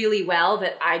really well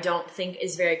that I don't think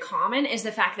is very common is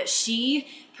the fact that she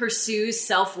pursues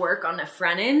self-work on the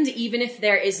front end, even if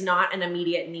there is not an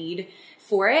immediate need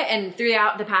for it. And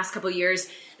throughout the past couple of years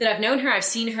that I've known her, I've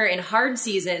seen her in hard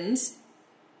seasons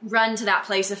run to that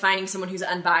place of finding someone who's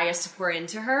unbiased to pour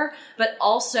into her, but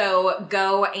also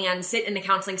go and sit in the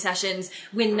counseling sessions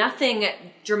when nothing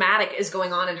dramatic is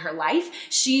going on in her life.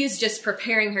 She is just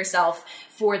preparing herself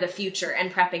for the future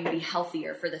and prepping to be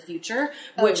healthier for the future,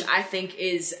 which I think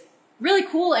is really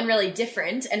cool and really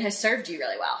different and has served you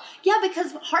really well. Yeah,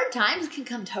 because hard times can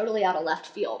come totally out of left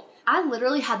field. I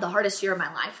literally had the hardest year of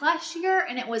my life last year,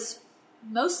 and it was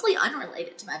mostly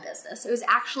unrelated to my business. It was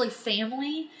actually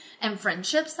family and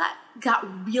friendships that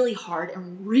got really hard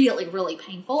and really, really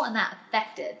painful, and that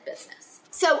affected business.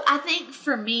 So I think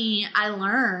for me, I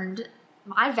learned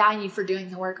my value for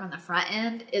doing the work on the front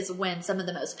end is when some of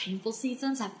the most painful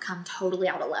seasons have come totally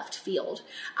out of left field.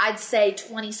 I'd say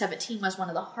 2017 was one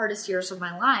of the hardest years of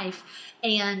my life,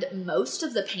 and most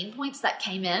of the pain points that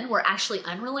came in were actually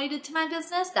unrelated to my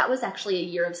business. That was actually a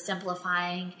year of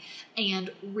simplifying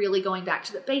and really going back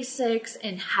to the basics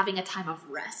and having a time of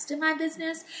rest in my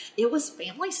business. It was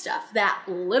family stuff that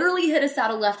literally hit us out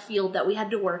of left field that we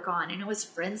had to work on, and it was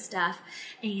friend stuff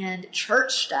and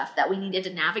church stuff that we needed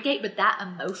to navigate, but that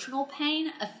emotional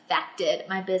pain affected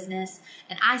my business,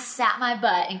 and I sat my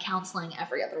butt in counseling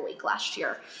every other week last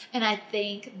year. And I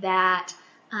think that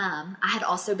I had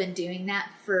also been doing that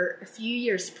for a few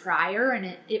years prior,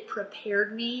 and it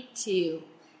prepared me to,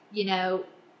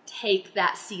 take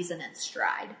that season in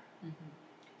stride.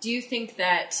 Do you think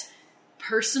that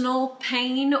personal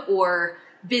pain or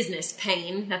business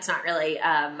pain, that's not really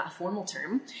a formal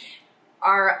term,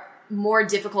 are more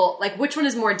difficult? Like, which one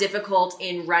is more difficult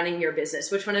in running your business?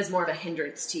 Which one is more of a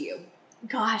hindrance to you?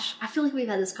 Gosh, I feel like we've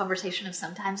had this conversation of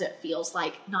sometimes it feels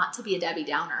like, not to be a Debbie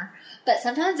Downer, but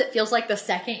sometimes it feels like the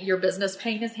second your business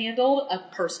pain is handled, a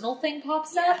personal thing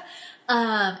pops up.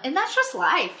 And that's just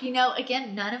life. You know,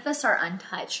 again, none of us are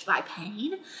untouched by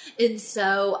pain. And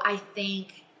so I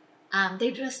think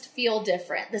they just feel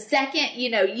different. The second, you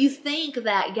know, you think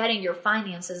that getting your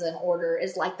finances in order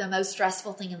is like the most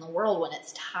stressful thing in the world when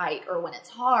it's tight or when it's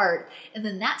hard. And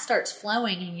then that starts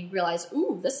flowing and you realize,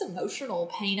 ooh, this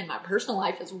emotional pain in my personal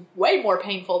life is way more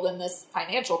painful than this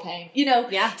financial pain, you know?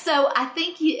 Yeah. So I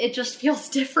think it just feels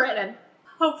different, and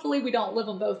hopefully we don't live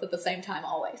them both at the same time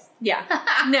always. Yeah,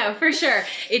 no, for sure.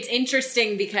 It's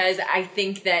interesting because I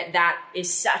think that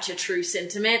is such a true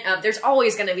sentiment of there's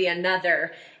always going to be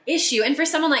another issue. And for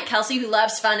someone like Kelsey who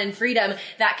loves fun and freedom,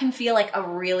 that can feel like a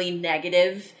really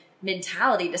negative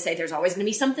mentality to say there's always going to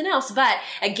be something else. But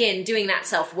again, doing that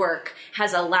self-work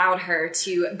has allowed her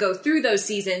to go through those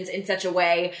seasons in such a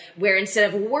way where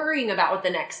instead of worrying about what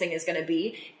the next thing is going to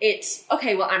be, it's,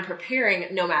 okay, well, I'm preparing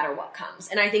no matter what comes.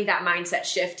 And I think that mindset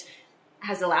shift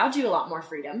has allowed you a lot more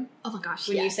freedom. Oh my gosh,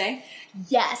 Would yes. you say?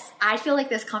 Yes. I feel like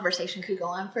this conversation could go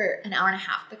on for an hour and a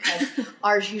half because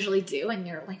ours usually do, and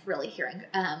you're like really hearing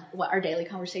what our daily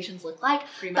conversations look like.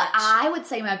 Pretty But much. I would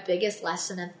say my biggest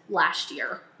lesson of last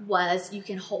year was you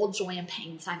can hold joy and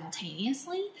pain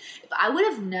simultaneously. If I would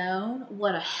have known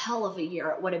what a hell of a year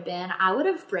it would have been, I would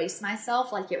have braced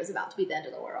myself like it was about to be the end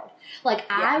of the world. Like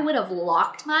I would have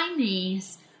locked my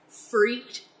knees,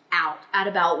 freaked out at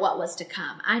about what was to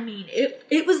come. I mean,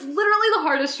 it was literally the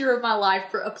hardest year of my life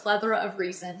for a plethora of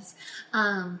reasons.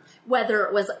 Whether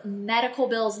it was medical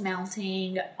bills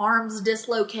mounting, arms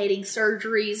dislocating,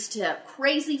 surgeries, to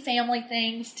crazy family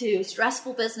things, to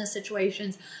stressful business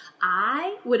situations,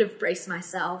 I would have braced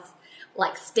myself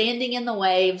like standing in the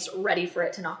waves, ready for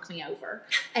it to knock me over.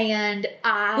 And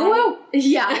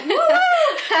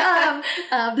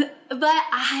but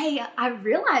I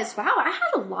realized, wow, I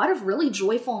had a lot of really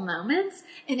joyful moments,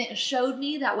 and it showed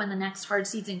me that when the next hard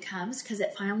season comes, because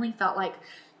it finally felt like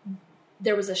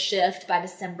there was a shift by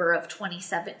December of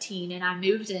 2017, and I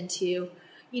moved into,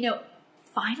 you know,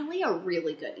 finally a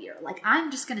really good year. Like, I'm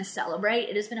just going to celebrate.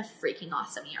 It has been a freaking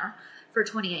awesome year for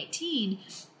 2018.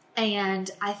 And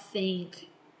I think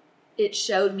it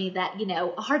showed me that, you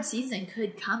know, a hard season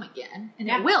could come again, and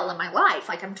it will in my life.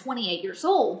 Like, I'm 28 years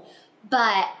old,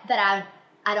 but that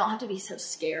I don't have to be so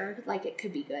scared. Like, it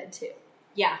could be good too.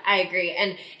 Yeah, I agree.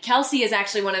 And Kelsey is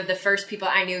actually one of the first people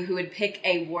I knew who would pick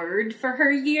a word for her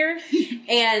year.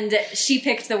 And she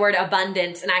picked the word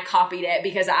abundance, and I copied it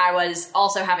because I was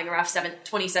also having a rough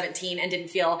 2017 and didn't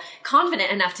feel confident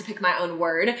enough to pick my own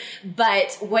word.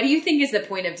 But what do you think is the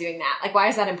point of doing that? Like, why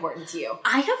is that important to you?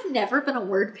 I have never been a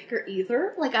word picker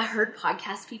either. Like, I heard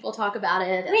podcast people talk about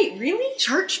it. Wait, really?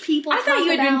 Church people I thought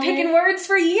you had been picking words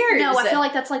for years. No, I feel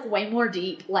like that's like way more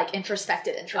deep, like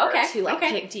introspected introverts who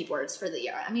pick deep words for the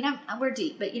year. I mean, we're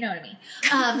deep, but you know what I mean.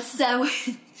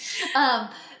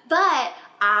 But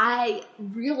I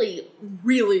really,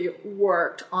 really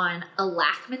worked on a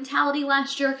lack mentality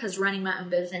last year because running my own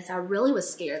business, I really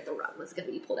was scared the rug was going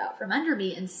to be pulled out from under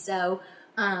me. And so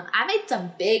I made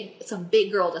some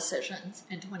big girl decisions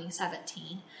in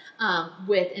 2017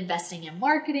 with investing in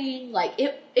marketing. Like,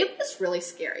 it was really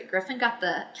scary. Griffin got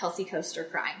the Kelsey coaster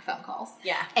crying phone calls.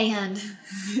 Yeah. And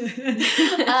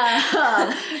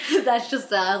that's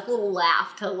just a little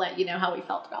laugh to let you know how we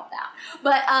felt about that.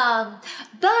 But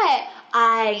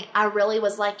I really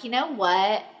was like, you know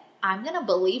what? I'm going to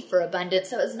believe for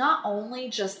abundance. So it's not only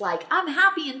just like, I'm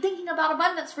happy and thinking about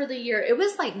abundance for the year. It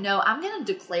was like, no, I'm going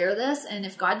to declare this. And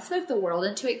if God spoke the world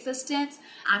into existence,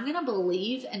 I'm going to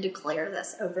believe and declare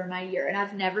this over my year. And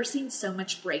I've never seen so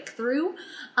much breakthrough.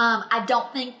 I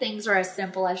don't think things are as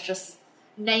simple as just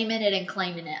naming it and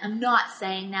claiming it. I'm not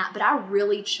saying that, but I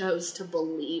really chose to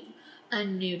believe a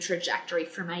new trajectory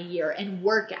for my year and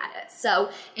work at it. So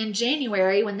in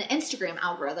January, when the Instagram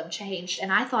algorithm changed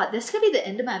and I thought this could be the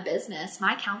end of my business,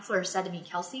 my counselor said to me,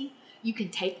 Kelsey, you can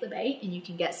take the bait and you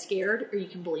can get scared, or you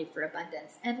can believe for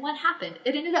abundance. And what happened?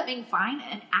 It ended up being fine.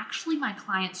 And actually my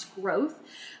clients' growth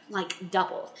like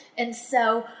doubled. And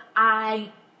so I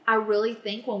really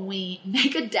think when we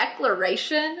make a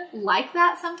declaration like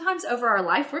that sometimes over our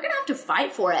life, we're going to have to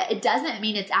fight for it. It doesn't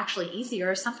mean it's actually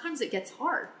easier. Sometimes it gets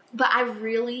hard. But I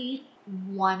really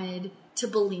wanted to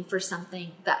believe for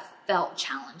something that felt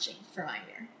challenging for my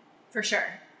year. For sure.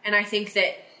 And I think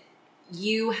that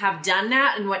you have done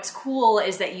that. And what's cool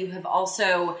is that you have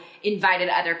also invited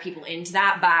other people into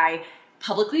that by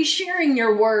publicly sharing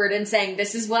your word and saying,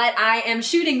 this is what I am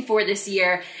shooting for this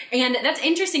year. And that's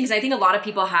interesting because I think a lot of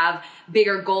people have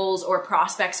bigger goals or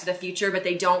prospects for the future, but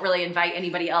they don't really invite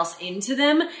anybody else into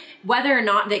them, whether or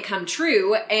not they come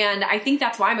true. And I think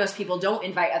that's why most people don't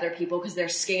invite other people, because they're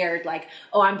scared, like,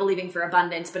 oh, I'm believing for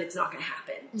abundance, but it's not going to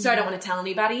happen. Mm-hmm. So I don't want to tell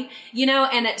anybody, you know?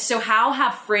 And so how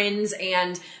have friends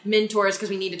and mentors, because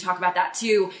we need to talk about that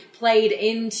too, played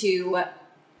into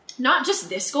not just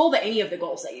this goal, but any of the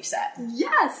goals that you've set?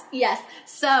 Yes.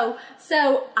 So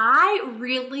I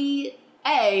really,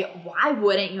 why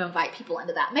wouldn't you invite people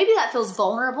into that? Maybe that feels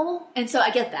vulnerable. And so I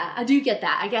get that. I do get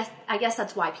that. I guess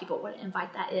that's why people wouldn't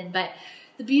invite that in. But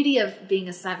the beauty of being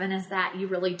a 7 is that you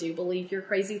really do believe your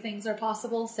crazy things are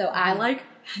possible. So I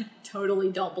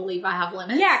totally don't believe I have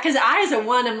limits. Yeah, because I as a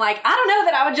 1, I'm like, I don't know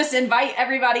that I would just invite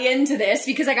everybody into this,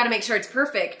 because I got to make sure it's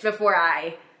perfect before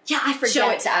I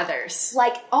show it to others.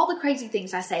 Like, all the crazy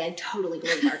things I say, I totally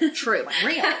believe are true and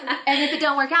real. And if it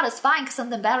don't work out, it's fine, because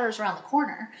something better is around the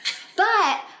corner.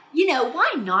 But,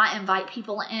 why not invite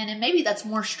people in? And maybe that's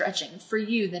more stretching for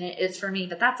you than it is for me,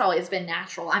 but that's always been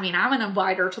natural. I mean, I'm an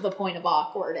inviter to the point of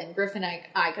awkward, and Griffin and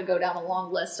I could go down a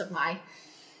long list of my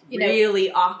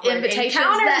really awkward invitations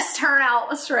encounters that turn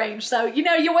out strange. So, you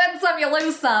win some, you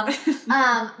lose some.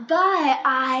 But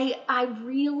I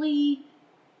really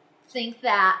think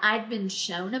that I've been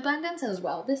shown abundance as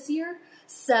well this year.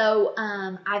 So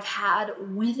I've had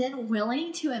women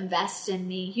willing to invest in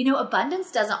me.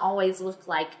 Abundance doesn't always look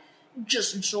like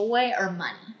just joy or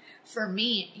money. For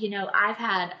me, I've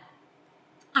had,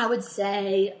 I would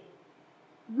say,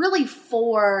 really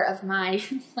 4 of my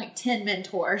 10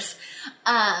 mentors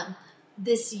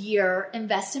this year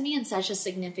invest in me in such a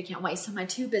significant way. So my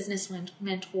 2 business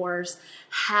mentors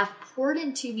have poured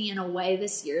into me in a way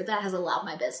this year that has allowed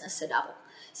my business to double.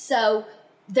 So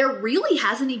there really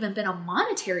hasn't even been a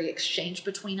monetary exchange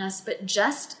between us, but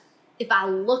just if I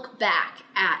look back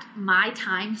at my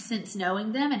time since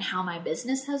knowing them and how my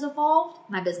business has evolved,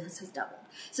 my business has doubled.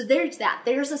 So there's that.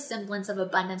 There's a semblance of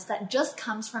abundance that just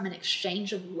comes from an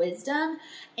exchange of wisdom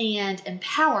and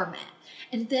empowerment.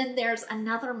 And then there's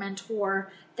another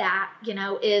mentor that,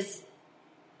 is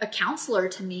a counselor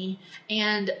to me,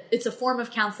 and it's a form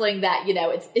of counseling that,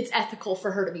 it's ethical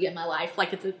for her to be in my life.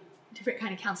 Like, it's a different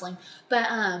kind of counseling. But,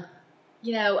 I'm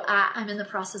in the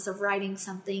process of writing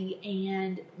something,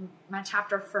 and my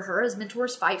chapter for her is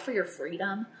Mentors Fight for Your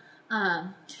Freedom.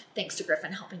 Thanks to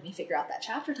Griffin helping me figure out that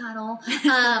chapter title.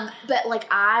 But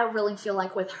I really feel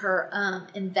like with her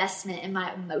investment in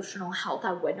my emotional health,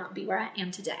 I would not be where I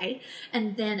am today.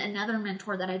 And then another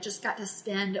mentor that I just got to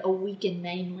spend a week in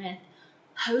Maine with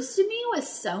hosted me with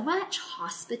so much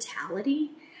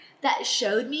hospitality that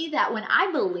showed me that when I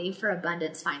believe for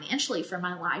abundance financially for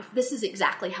my life, this is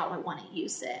exactly how I want to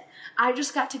use it. I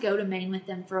just got to go to Maine with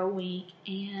them for a week,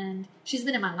 and she's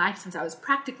been in my life since I was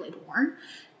practically born.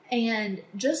 And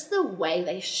just the way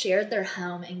they shared their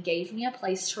home and gave me a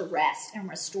place to rest and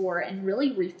restore and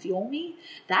really refuel me,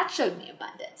 that showed me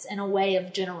abundance and a way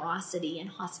of generosity and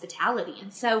hospitality.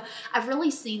 And so I've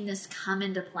really seen this come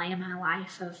into play in my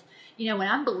life of, when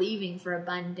I'm believing for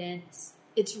abundance,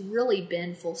 it's really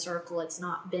been full circle. It's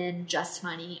not been just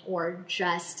money or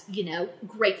just,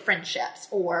 great friendships,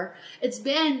 or it's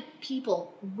been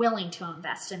people willing to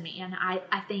invest in me. And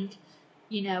I think,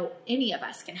 any of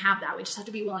us can have that. We just have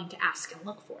to be willing to ask and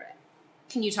look for it.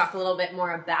 Can you talk a little bit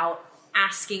more about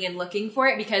asking and looking for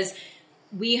it? Because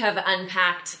we have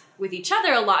unpacked with each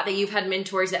other a lot that you've had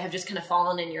mentors that have just kind of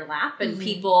fallen in your lap, and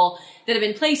people that have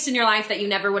been placed in your life that you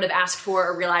never would have asked for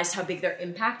or realized how big their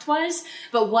impact was.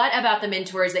 But what about the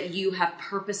mentors that you have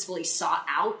purposefully sought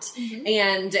out?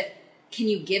 And can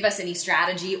you give us any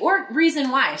strategy or reason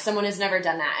why if someone has never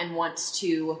done that and wants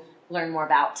to learn more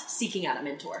about seeking out a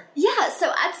mentor? Yeah, so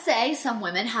I'd say some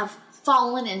women have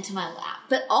fallen into my lap,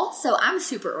 but also I'm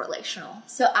super relational.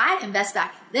 So I invest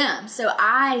back in them. So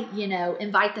I,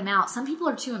 invite them out. Some people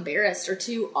are too embarrassed or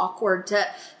too awkward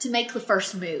to make the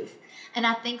first move. And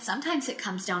I think sometimes it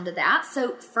comes down to that.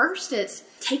 So first it's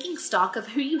taking stock of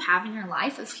who you have in your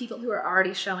life, of people who are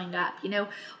already showing up.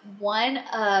 One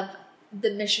of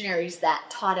the missionaries that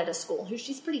taught at a school, who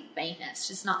she's pretty famous.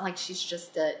 She's not like she's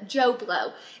just a Joe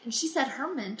Blow. And she said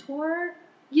her mentor,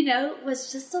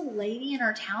 was just a lady in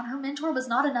her town. Her mentor was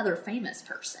not another famous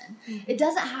person. It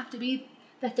doesn't have to be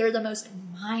that they're the most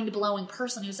mind-blowing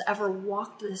person who's ever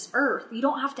walked this earth. You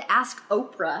don't have to ask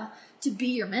Oprah to be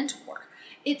your mentor.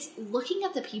 It's looking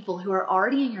at the people who are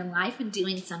already in your life and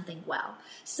doing something well.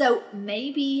 So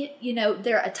maybe,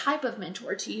 they're a type of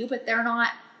mentor to you, but they're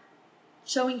not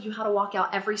showing you how to walk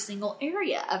out every single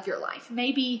area of your life.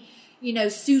 Maybe,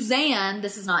 Suzanne,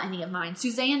 this is not any of mine.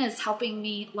 Suzanne is helping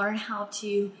me learn how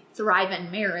to thrive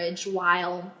in marriage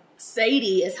while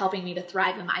Sadie is helping me to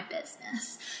thrive in my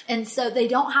business. And so they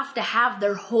don't have to have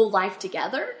their whole life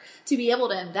together to be able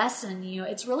to invest in you.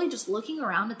 It's really just looking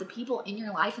around at the people in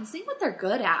your life and seeing what they're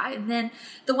good at. And then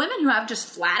the women who I've just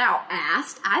flat out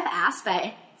I've asked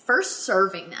by first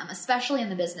serving them, especially in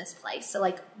the business place. So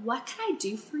like, what can I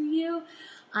do for you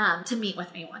to meet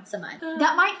with me once a month?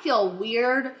 That might feel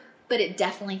weird, but it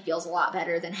definitely feels a lot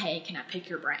better than, hey, can I pick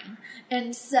your brain?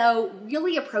 And so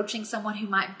really approaching someone who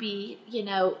might be,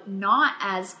 not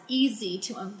as easy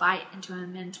to invite into a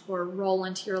mentor role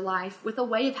into your life with a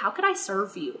way of, how could I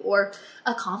serve you? Or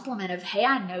a compliment of, hey,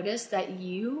 I noticed that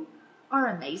you are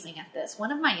amazing at this.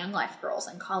 One of my Young Life girls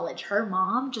in college, her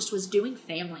mom just was doing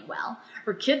family well.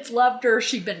 Her kids loved her.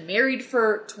 She'd been married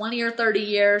for 20 or 30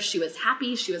 years. She was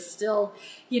happy. She was still,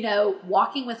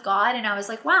 walking with God. And I was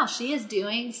like, wow, she is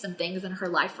doing some things in her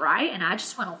life right. And I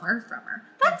just want to learn from her.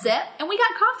 That's it. And we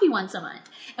got coffee once a month.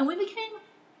 And we became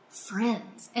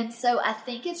friends. And so I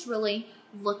think it's really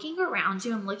looking around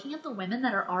you and looking at the women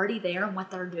that are already there and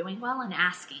what they're doing well and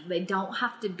asking. They don't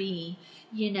have to be,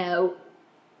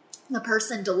 the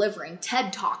person delivering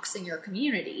TED Talks in your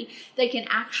community. They can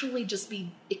actually just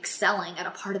be excelling at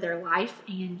a part of their life,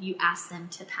 and you ask them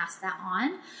to pass that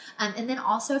on. And then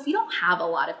also, if you don't have a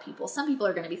lot of people, some people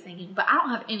are going to be thinking, but I don't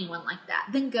have anyone like that,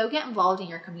 then go get involved in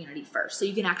your community first so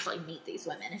you can actually meet these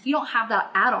women. If you don't have that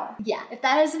at all, if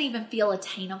that doesn't even feel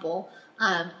attainable,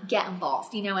 get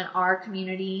involved. In our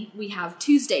community, we have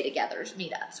Tuesday togethers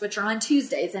meetups, which are on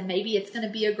Tuesdays, and maybe it's going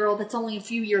to be a girl that's only a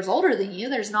few years older than you.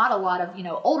 There's not a lot of,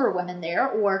 older women there,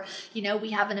 or,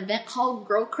 we have an event called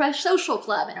Girl Crush Social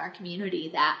Club in our community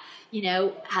that,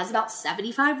 has about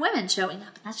 75 women showing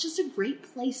up. And that's just a great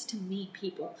place to meet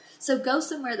people. So go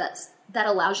somewhere that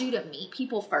allows you to meet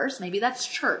people first. Maybe that's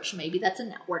church. Maybe that's a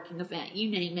networking event,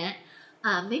 you name it.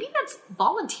 Maybe that's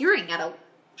volunteering at a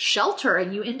shelter,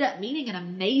 and you end up meeting an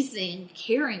amazing,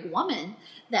 caring woman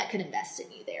that could invest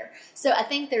in you there. So I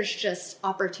think there's just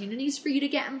opportunities for you to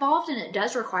get involved, and it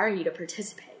does require you to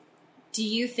participate. Do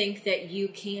you think that you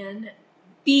can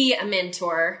be a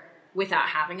mentor without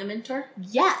having a mentor?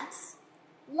 Yes,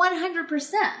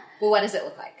 100%. Well, what does it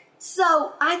look like?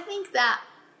 So I think that,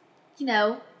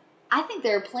 I think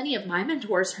there are plenty of my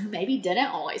mentors who maybe didn't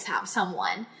always have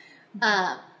someone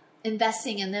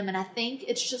investing in them. And I think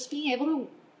it's just being able to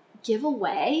give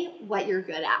away what you're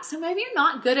good at. So maybe you're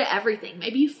not good at everything.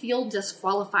 Maybe you feel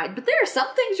disqualified, but there are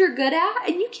some things you're good at,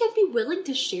 and you can be willing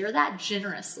to share that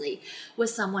generously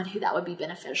with someone who that would be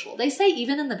beneficial. They say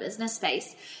even in the business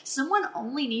space, someone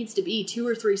only needs to be 2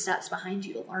 or 3 steps behind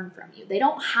you to learn from you. They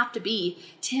don't have to be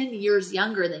 10 years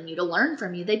younger than you to learn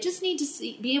from you. They just need to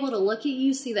be able to look at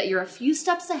you, see that you're a few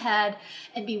steps ahead,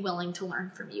 and be willing to learn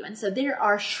from you. And so there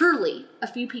are surely a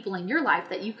few people in your life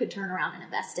that you could turn around and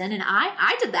invest in. And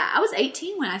I did that. I was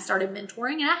 18 when I started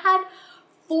mentoring, and I had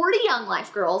 40 Young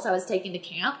Life girls I was taking to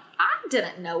camp. I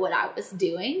didn't know what I was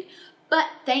doing, but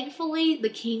thankfully the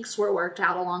kinks were worked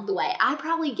out along the way. I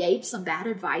probably gave some bad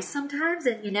advice sometimes,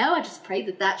 and I just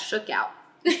prayed that shook out.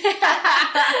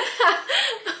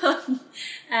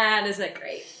 That is a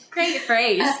great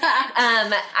phrase.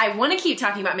 I want to keep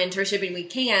talking about mentorship, and we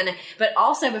can, but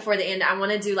also before the end, I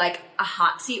want to do like a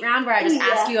hot seat round where I just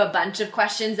ask you a bunch of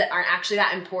questions that aren't actually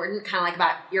that important, kind of like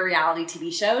about your reality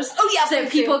TV shows. Oh yeah, so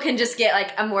people can just get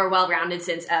like a more well-rounded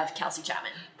sense of Kelsey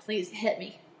Chapman. Please hit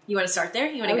me. You want to start there?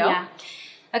 You want to go? Yeah.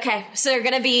 Okay, so they're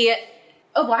going to be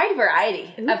a wide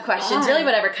variety of questions, really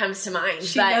whatever comes to mind.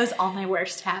 She knows all my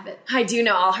worst habits. I do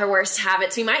know all her worst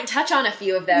habits. We might touch on a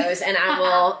few of those, and I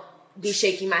will be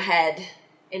shaking my head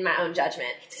in my own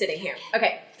judgment sitting here.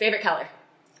 Okay, favorite color?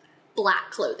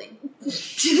 Black clothing.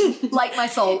 Like my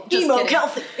soul. Just Emo kidding.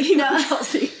 Kelsey. Emo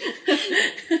Kelsey.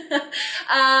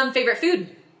 Favorite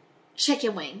food?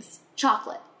 Chicken wings.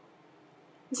 Chocolate.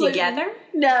 Together?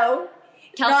 No.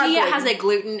 Kelsey has a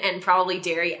gluten and probably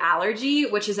dairy allergy,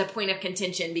 which is a point of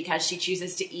contention because she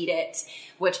chooses to eat it,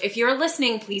 which if you're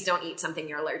listening, please don't eat something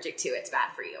you're allergic to. It's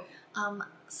bad for you.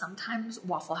 Sometimes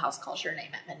Waffle House calls your name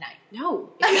at midnight. No,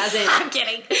 it doesn't. I'm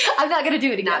kidding. I'm not going to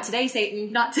do it again. Not today,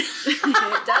 Satan. Not today.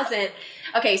 It doesn't.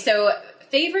 Okay, so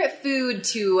favorite food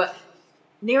to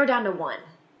narrow down to one.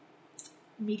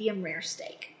 Medium rare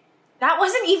steak. That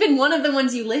wasn't even one of the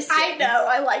ones you listed. I know.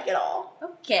 I like it all.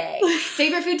 Okay.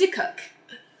 Favorite food to cook.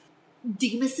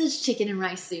 Demas's chicken and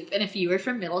rice soup. And if you are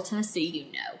from Middle Tennessee, you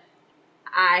know.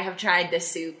 I have tried this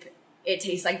soup. It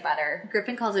tastes like butter.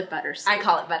 Griffin calls it butter soup. I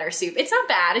call it butter soup. It's not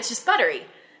bad. It's just buttery.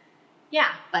 Yeah.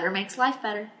 Butter makes life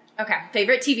better. Okay.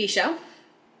 Favorite TV show?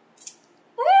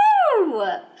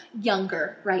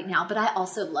 younger right now, but I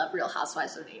also love Real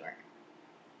Housewives of New York.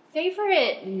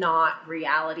 Favorite not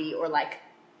reality or like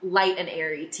light and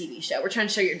airy TV show? We're trying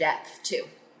to show your depth too.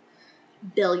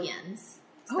 Billions.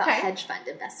 It's about Okay. hedge fund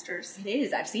investors. It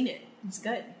is. I've seen it. It's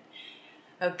good.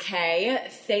 Okay.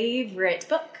 Favorite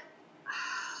book?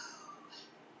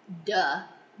 Duh.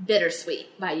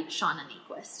 Bittersweet by Shauna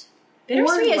Niequist.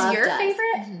 Bittersweet Or is Love your Does.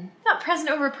 favorite? Mhm. I thought Present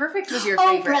Over Perfect was your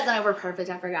Oh, favorite. Present Over Perfect.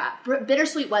 I forgot.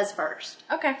 Bittersweet was first.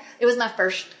 Okay. It was my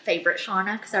first favorite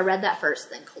Shauna because I read that first,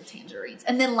 then Cold Tangerines,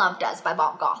 and then Love Does by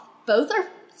Bob Goff. Both are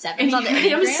sevens on the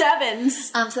Enneagram Enneagram.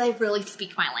 7s. So they really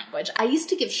speak my language. I used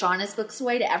to give Shauna's books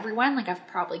away to everyone. Like I've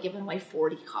probably given away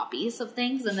 40 copies of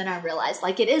things, and then I realized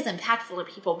like it is impactful to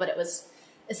people, but it was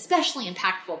especially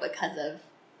impactful because of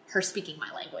her speaking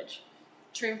my language.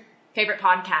 True. Favorite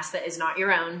podcast that is not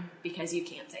your own, because you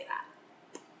can't say that.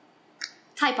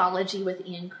 Typology with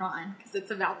Ian Cron because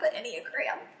it's about the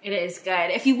Enneagram. It is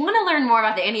good. If you want to learn more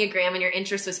about the Enneagram and your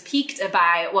interest was piqued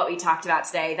by what we talked about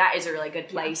today, that is a really good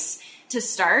place to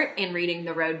start in reading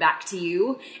The Road Back to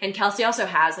You. And Kelsey also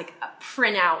has like a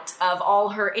printout of all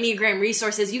her Enneagram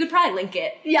resources. You could probably link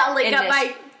it. Yeah, I'll link in up this.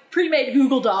 my pre-made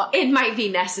Google Doc. It might be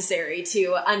necessary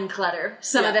to unclutter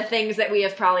some of the things that we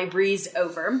have probably breezed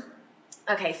over.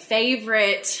 Okay,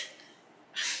 favorite...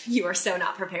 You are so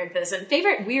not prepared for this one.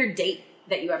 Favorite weird date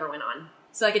that you ever went on?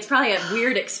 So like it's probably a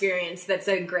weird experience that's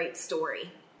a great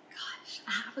story. Gosh,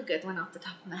 I have a good one off the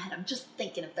top of my head. I'm just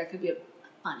thinking if there could be a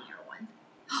funnier one.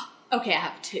 Okay, I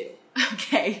have two.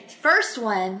 Okay. First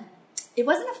one, it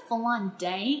wasn't a full-on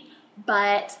date,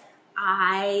 but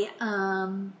I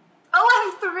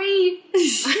have three.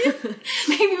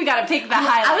 Maybe we gotta pick the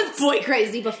highlights. I was boy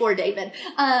crazy before David.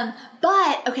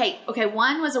 But okay,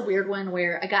 one was a weird one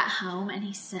where I got home and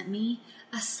he sent me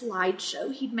a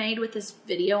slideshow he'd made with this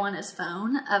video on his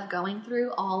phone of going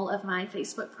through all of my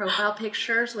Facebook profile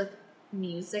pictures with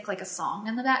music, like a song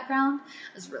in the background.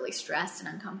 I was really stressed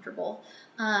and uncomfortable.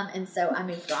 And so I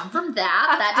moved on from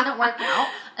that. That didn't work out.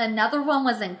 Another one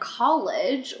was in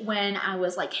college when I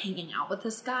was like hanging out with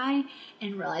this guy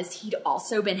and realized he'd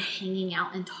also been hanging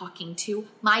out and talking to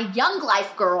my young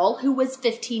life girl who was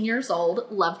 15 years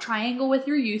old. Love triangle with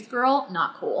your youth girl.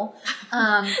 Not cool.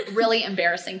 Really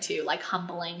embarrassing too, like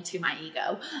humbling to my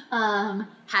ego.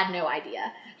 Had no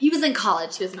idea. He was in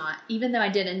college. He was not. Even though I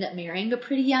did end up marrying a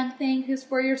pretty young thing who's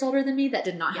 4 years older than me, that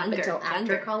did not happen until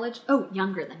after college. Oh,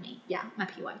 younger than me. Yeah, my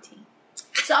PYT.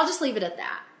 So I'll just leave it at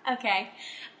that. Okay.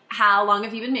 How long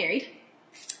have you been married?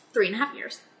 3.5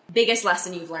 years. Biggest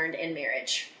lesson you've learned in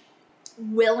marriage?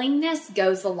 Willingness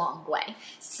goes a long way.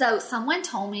 So someone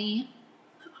told me,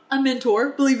 a mentor,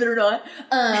 believe it or not,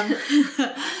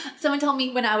 someone told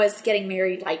me when I was getting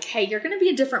married, like, hey, you're going to be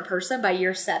a different person by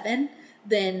year 7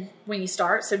 than when you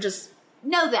start. So just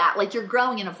know that, like, you're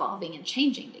growing and evolving and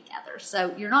changing together.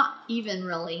 So you're not even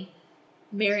really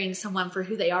marrying someone for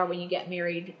who they are when you get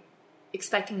married,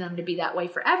 expecting them to be that way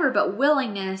forever. But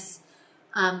willingness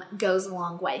goes a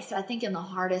long way. So I think in the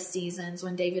hardest seasons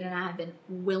when David and I have been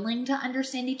willing to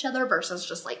understand each other versus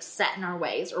just like set in our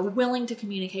ways, or willing to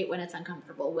communicate when it's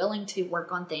uncomfortable, willing to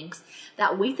work on things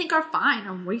that we think are fine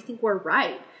or we think we're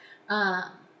right.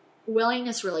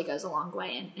 Willingness really goes a long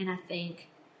way. And I think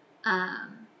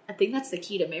that's the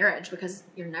key to marriage, because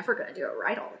you're never going to do it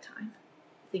right all the time.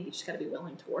 I think you just got to be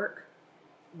willing to work.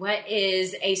 What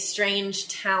is a strange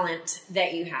talent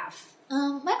that you have?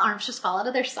 My arms just fall out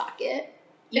of their socket.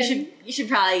 You should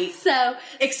probably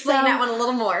explain so that one a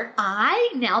little more.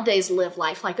 I nowadays live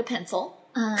life like a pencil.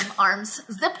 Arms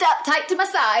zipped up tight to my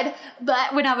side.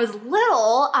 But when I was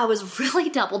little, I was really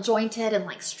double jointed and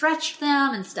like stretched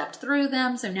them and stepped through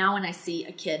them. So now when I see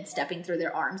a kid stepping through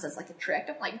their arms as like a trick,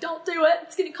 I'm like, don't do it.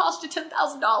 It's going to cost you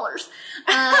 $10,000.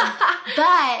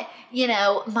 But you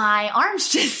know, my arms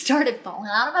just started falling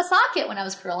out of my socket when I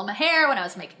was curling my hair, when I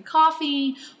was making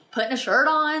coffee, putting a shirt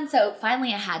on. So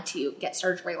finally I had to get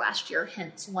surgery last year,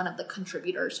 hence one of the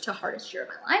contributors to hardest year of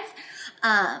my life.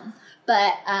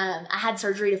 But I had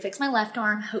surgery to fix my left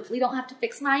arm. Hopefully don't have to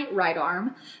fix my right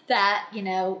arm. That, you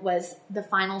know, was the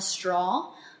final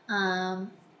straw. And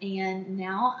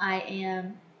now I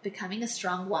am becoming a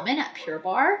strong woman at Pure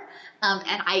Barre.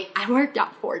 And I worked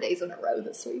out 4 days in a row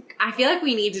this week. I feel like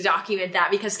we need to document that,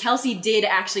 because Kelsey did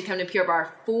actually come to Pure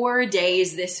Barre 4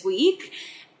 days this week.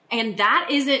 And that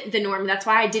isn't the norm. That's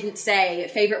why I didn't say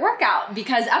favorite workout,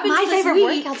 because up until this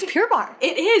week, workout's Pure Barre.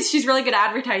 It is. She's really good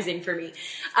advertising for me.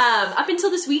 Up until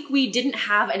this week, we didn't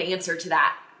have an answer to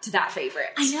that favorite.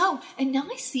 I know. And now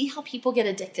I see how people get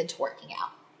addicted to working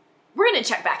out. We're going to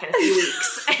check back in a few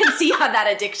weeks and see how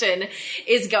that addiction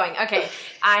is going. Okay.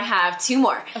 I have 2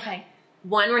 more. Okay.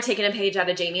 One, we're taking a page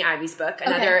out of Jamie Ivy's book.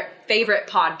 Another favorite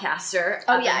podcaster.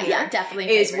 Oh, yeah,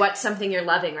 definitely. Is what's something you're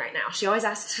loving right now? She always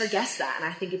asks her guests that, and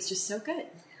I think it's just so good.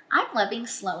 I'm loving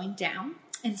slowing down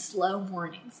and slow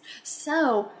mornings.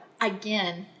 So,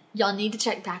 again, y'all need to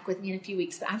check back with me in a few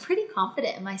weeks, but I'm pretty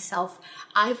confident in myself.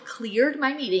 I've cleared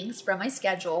my meetings from my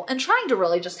schedule and trying to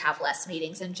really just have less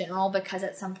meetings in general because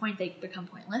at some point they become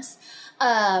pointless.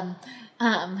 Hello.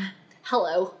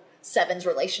 Seven's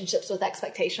relationships with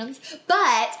expectations.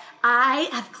 But I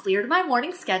have cleared my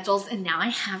morning schedules and now I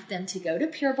have them to go to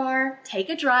Pure Barre, take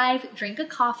a drive, drink a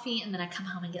coffee, and then I come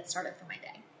home and get started for my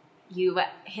day. You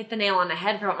hit the nail on the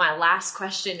head for what my last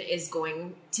question is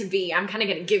going to be. I'm kind of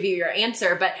going to give you your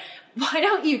answer, but why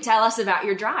don't you tell us about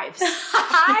your drives?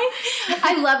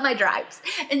 I love my drives.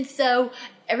 And so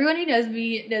everyone who knows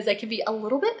me knows I can be a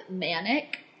little bit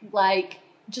manic, like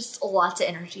just lots of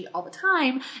energy all the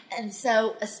time. And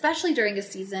so, especially during a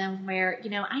season where, you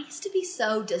know, I used to be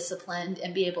so disciplined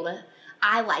and be able to,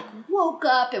 I like woke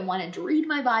up and wanted to read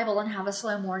my Bible and have a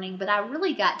slow morning, but I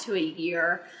really got to a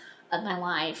year of my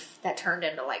life that turned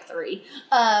into like 3,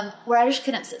 where I just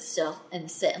couldn't sit still and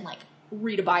sit and like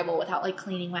read a Bible without like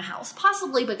cleaning my house.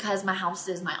 Possibly because my house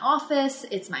is my office,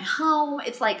 it's my home.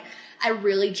 It's like I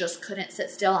really just couldn't sit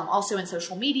still. I'm also in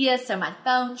social media, so my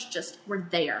phones just were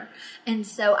there. And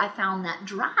so I found that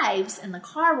drives in the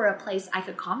car were a place I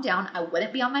could calm down. I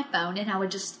wouldn't be on my phone and I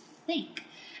would just think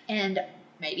and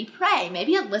maybe pray.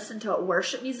 Maybe I'd listen to a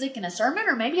worship music and a sermon,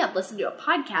 or maybe I'd listen to a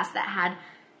podcast that had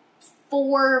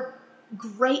 4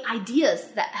 great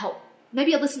ideas that helped.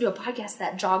 Maybe I'd listen to a podcast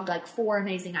that jogged like 4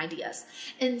 amazing ideas.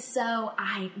 And so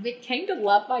I came to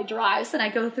love my drives, and I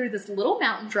go through this little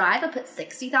mountain drive. I put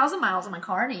 60,000 miles in my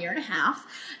car in a year and a half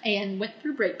and went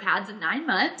through brake pads in 9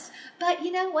 months. But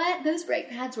you know what? Those brake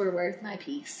pads were worth my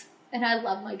peace. And I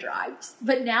love my drives.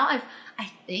 But now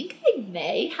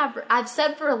I've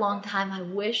said for a long time, I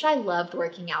wish I loved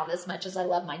working out as much as I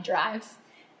love my drives.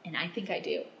 And I think I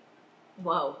do.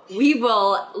 Whoa. We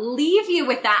will leave you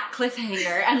with that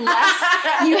cliffhanger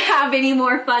unless you have any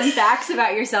more fun facts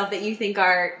about yourself that you think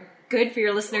are good for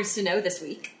your listeners to know this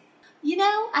week. You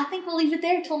know, I think we'll leave it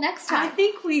there till next time. I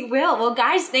think we will. Well,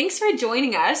 guys, thanks for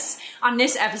joining us on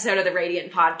this episode of the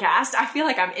Radiant Podcast. I feel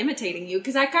like I'm imitating you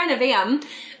because I kind of am,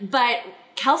 but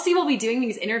Kelsey will be doing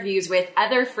these interviews with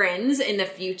other friends in the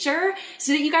future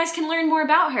so that you guys can learn more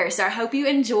about her. So I hope you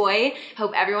enjoy.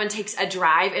 Hope everyone takes a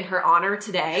drive in her honor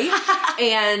today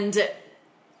and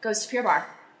goes to Pure Barre.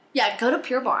 Yeah, go to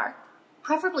Pure Barre.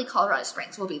 Preferably Colorado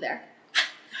Springs. We'll be there.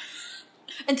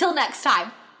 Until next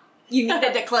time. You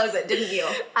needed to close it, didn't you?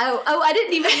 Oh, I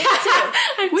didn't even need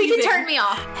to. We can turn me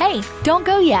off. Hey, don't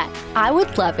go yet. I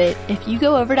would love it if you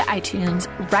go over to iTunes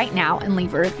right now and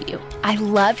leave a review. I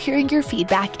love hearing your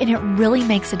feedback, and it really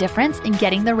makes a difference in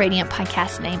getting the Radiant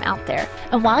Podcast name out there.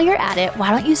 And while you're at it, why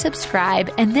don't you subscribe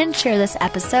and then share this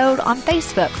episode on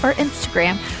Facebook or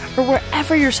Instagram or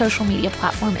wherever your social media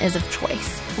platform is of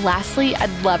choice. Lastly,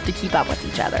 I'd love to keep up with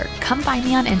each other. Come find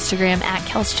me on Instagram at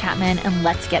Kelsey Chapman and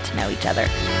let's get to know each other.